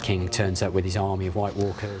 The Night King turns up with his army of White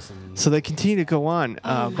Walkers. And so they continue to go on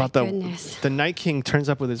about the Night King turns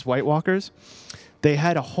up with his White Walkers. They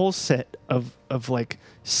had a whole set of like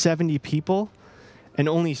 70 people, and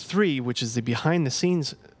only 3, which is the behind the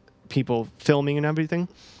scenes people filming and everything,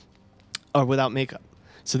 are without makeup.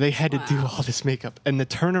 So they had to do all this makeup, and the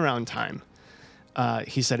turnaround time,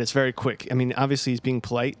 he said, it's very quick. I mean, obviously he's being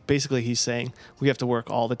polite. Basically, he's saying we have to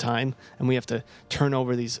work all the time, and we have to turn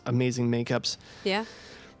over these amazing makeups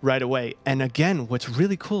right away. And again, what's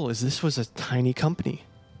really cool is this was a tiny company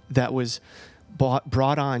that was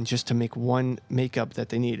brought on just to make one makeup that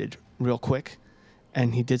they needed real quick,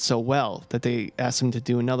 and he did so well that they asked him to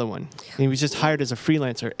do another one. And he was just hired as a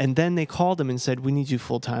freelancer, and then they called him and said, we need you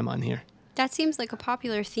full-time on here. That seems like a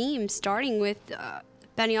popular theme, starting with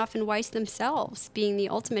Benioff and Weiss themselves being the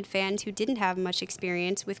ultimate fans who didn't have much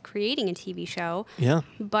experience with creating a TV show,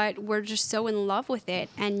 but were just so in love with it.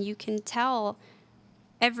 And you can tell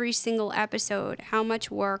every single episode how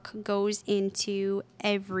much work goes into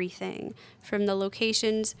everything, from the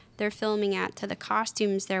locations they're filming at, to the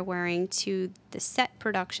costumes they're wearing, to the set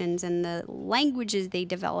productions and the languages they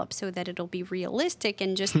develop so that it'll be realistic,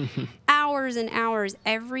 and just hours and hours.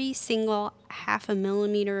 Every single half a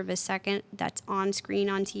millimeter of a second that's on screen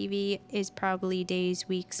on TV is probably days,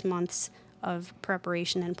 weeks, months of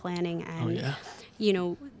preparation and planning. And you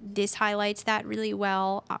know, this highlights that really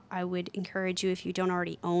well. I would encourage you, if you don't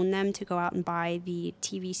already own them, to go out and buy the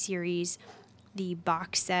TV series, the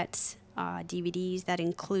box sets, DVDs that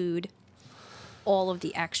include all of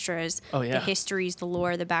the extras, the histories, the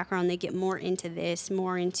lore, the background. They get more into this,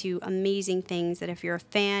 more into amazing things that if you're a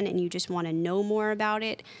fan and you just want to know more about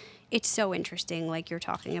it, it's so interesting. Like you're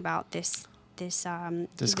talking about this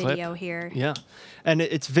video clip here. Yeah. And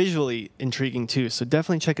it's visually intriguing too. So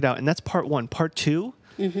definitely check it out. And that's part 1. Part 2,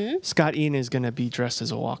 Scott Ian is going to be dressed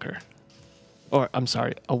as a walker. Or, I'm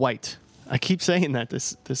sorry, a white. I keep saying that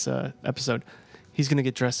this episode. He's going to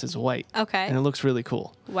get dressed as a white. Okay. And it looks really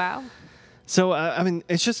cool. Wow. So, I mean,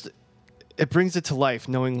 it brings it to life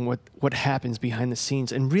knowing what happens behind the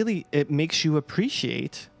scenes. And really, it makes you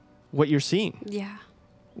appreciate what you're seeing, Yeah.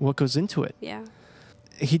 what goes into it. Yeah.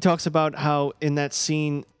 He talks about how in that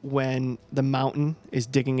scene when the mountain is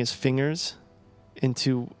digging his fingers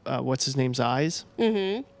into what's his name's eyes,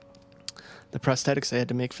 the prosthetics they had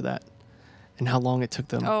to make for that, and how long it took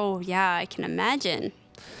them. Oh, yeah, I can imagine.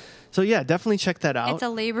 So yeah, definitely check that out. It's a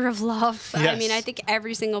labor of love. I mean, Yes. I think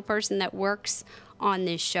every single person that works on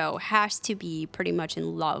this show has to be pretty much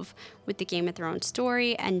in love with the Game of Thrones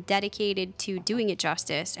story and dedicated to doing it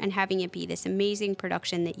justice and having it be this amazing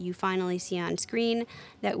production that you finally see on screen,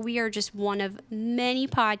 that we are just one of many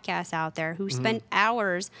podcasts out there who spend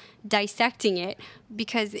hours dissecting it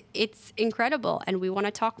because it's incredible and we want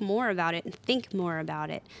to talk more about it and think more about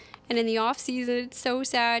it. And in the off season, it's so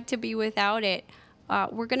sad to be without it.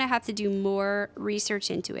 We're going to have to do more research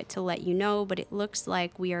into it to let you know, but it looks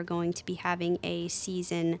like we are going to be having a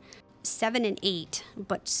season 7 and 8,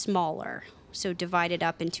 but smaller. So divided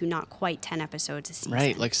up into not quite 10 episodes a season.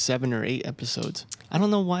 Right, like 7 or 8 episodes. I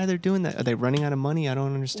don't know why they're doing that. Are they running out of money? I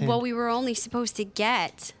don't understand. Well, we were only supposed to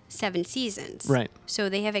get 7 seasons. Right. So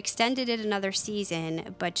they have extended it another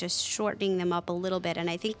season, but just shortening them up a little bit. And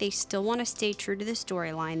I think they still want to stay true to the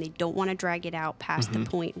storyline. They don't want to drag it out past the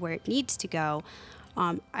point where it needs to go.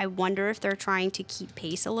 I wonder if they're trying to keep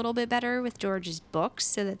pace a little bit better with George's books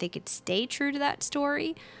so that they could stay true to that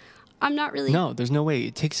story. I'm not really... No, there's no way.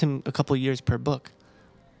 It takes him a couple of years per book.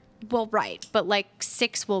 Well, right. But like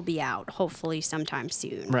 6 will be out, hopefully sometime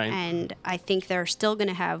soon. Right. And I think they're still going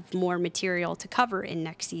to have more material to cover in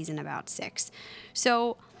next season about 6.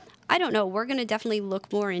 So I don't know. We're going to definitely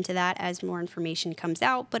look more into that as more information comes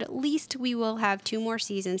out. But at least we will have 2 more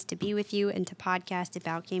seasons to be with you and to podcast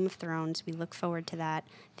about Game of Thrones. We look forward to that.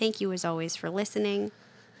 Thank you, as always, for listening.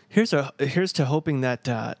 Here's to hoping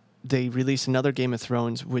that they release another Game of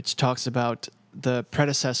Thrones, which talks about the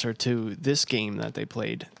predecessor to this game that they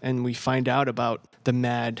played, and we find out about the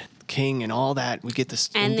Mad King and all that. We get this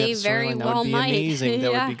And they in-depth very storyline. That well would be might. amazing.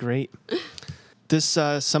 That Yeah. would be great. This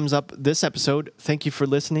sums up this episode. Thank you for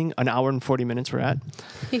listening. An hour and 40 minutes we're at.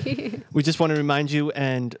 We just want to remind you,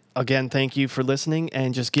 and again, thank you for listening,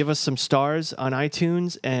 and just give us some stars on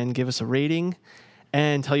iTunes and give us a rating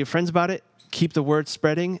and tell your friends about it. Keep the word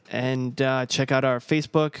spreading, and check out our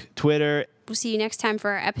Facebook, Twitter. We'll see you next time for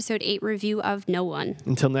our episode 8 review of No One.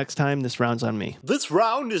 Until next time, this round's on me. This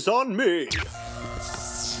round is on me.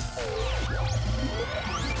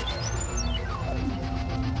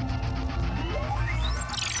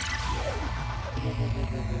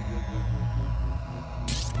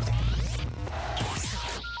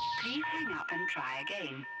 Please hang up and try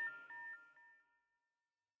again.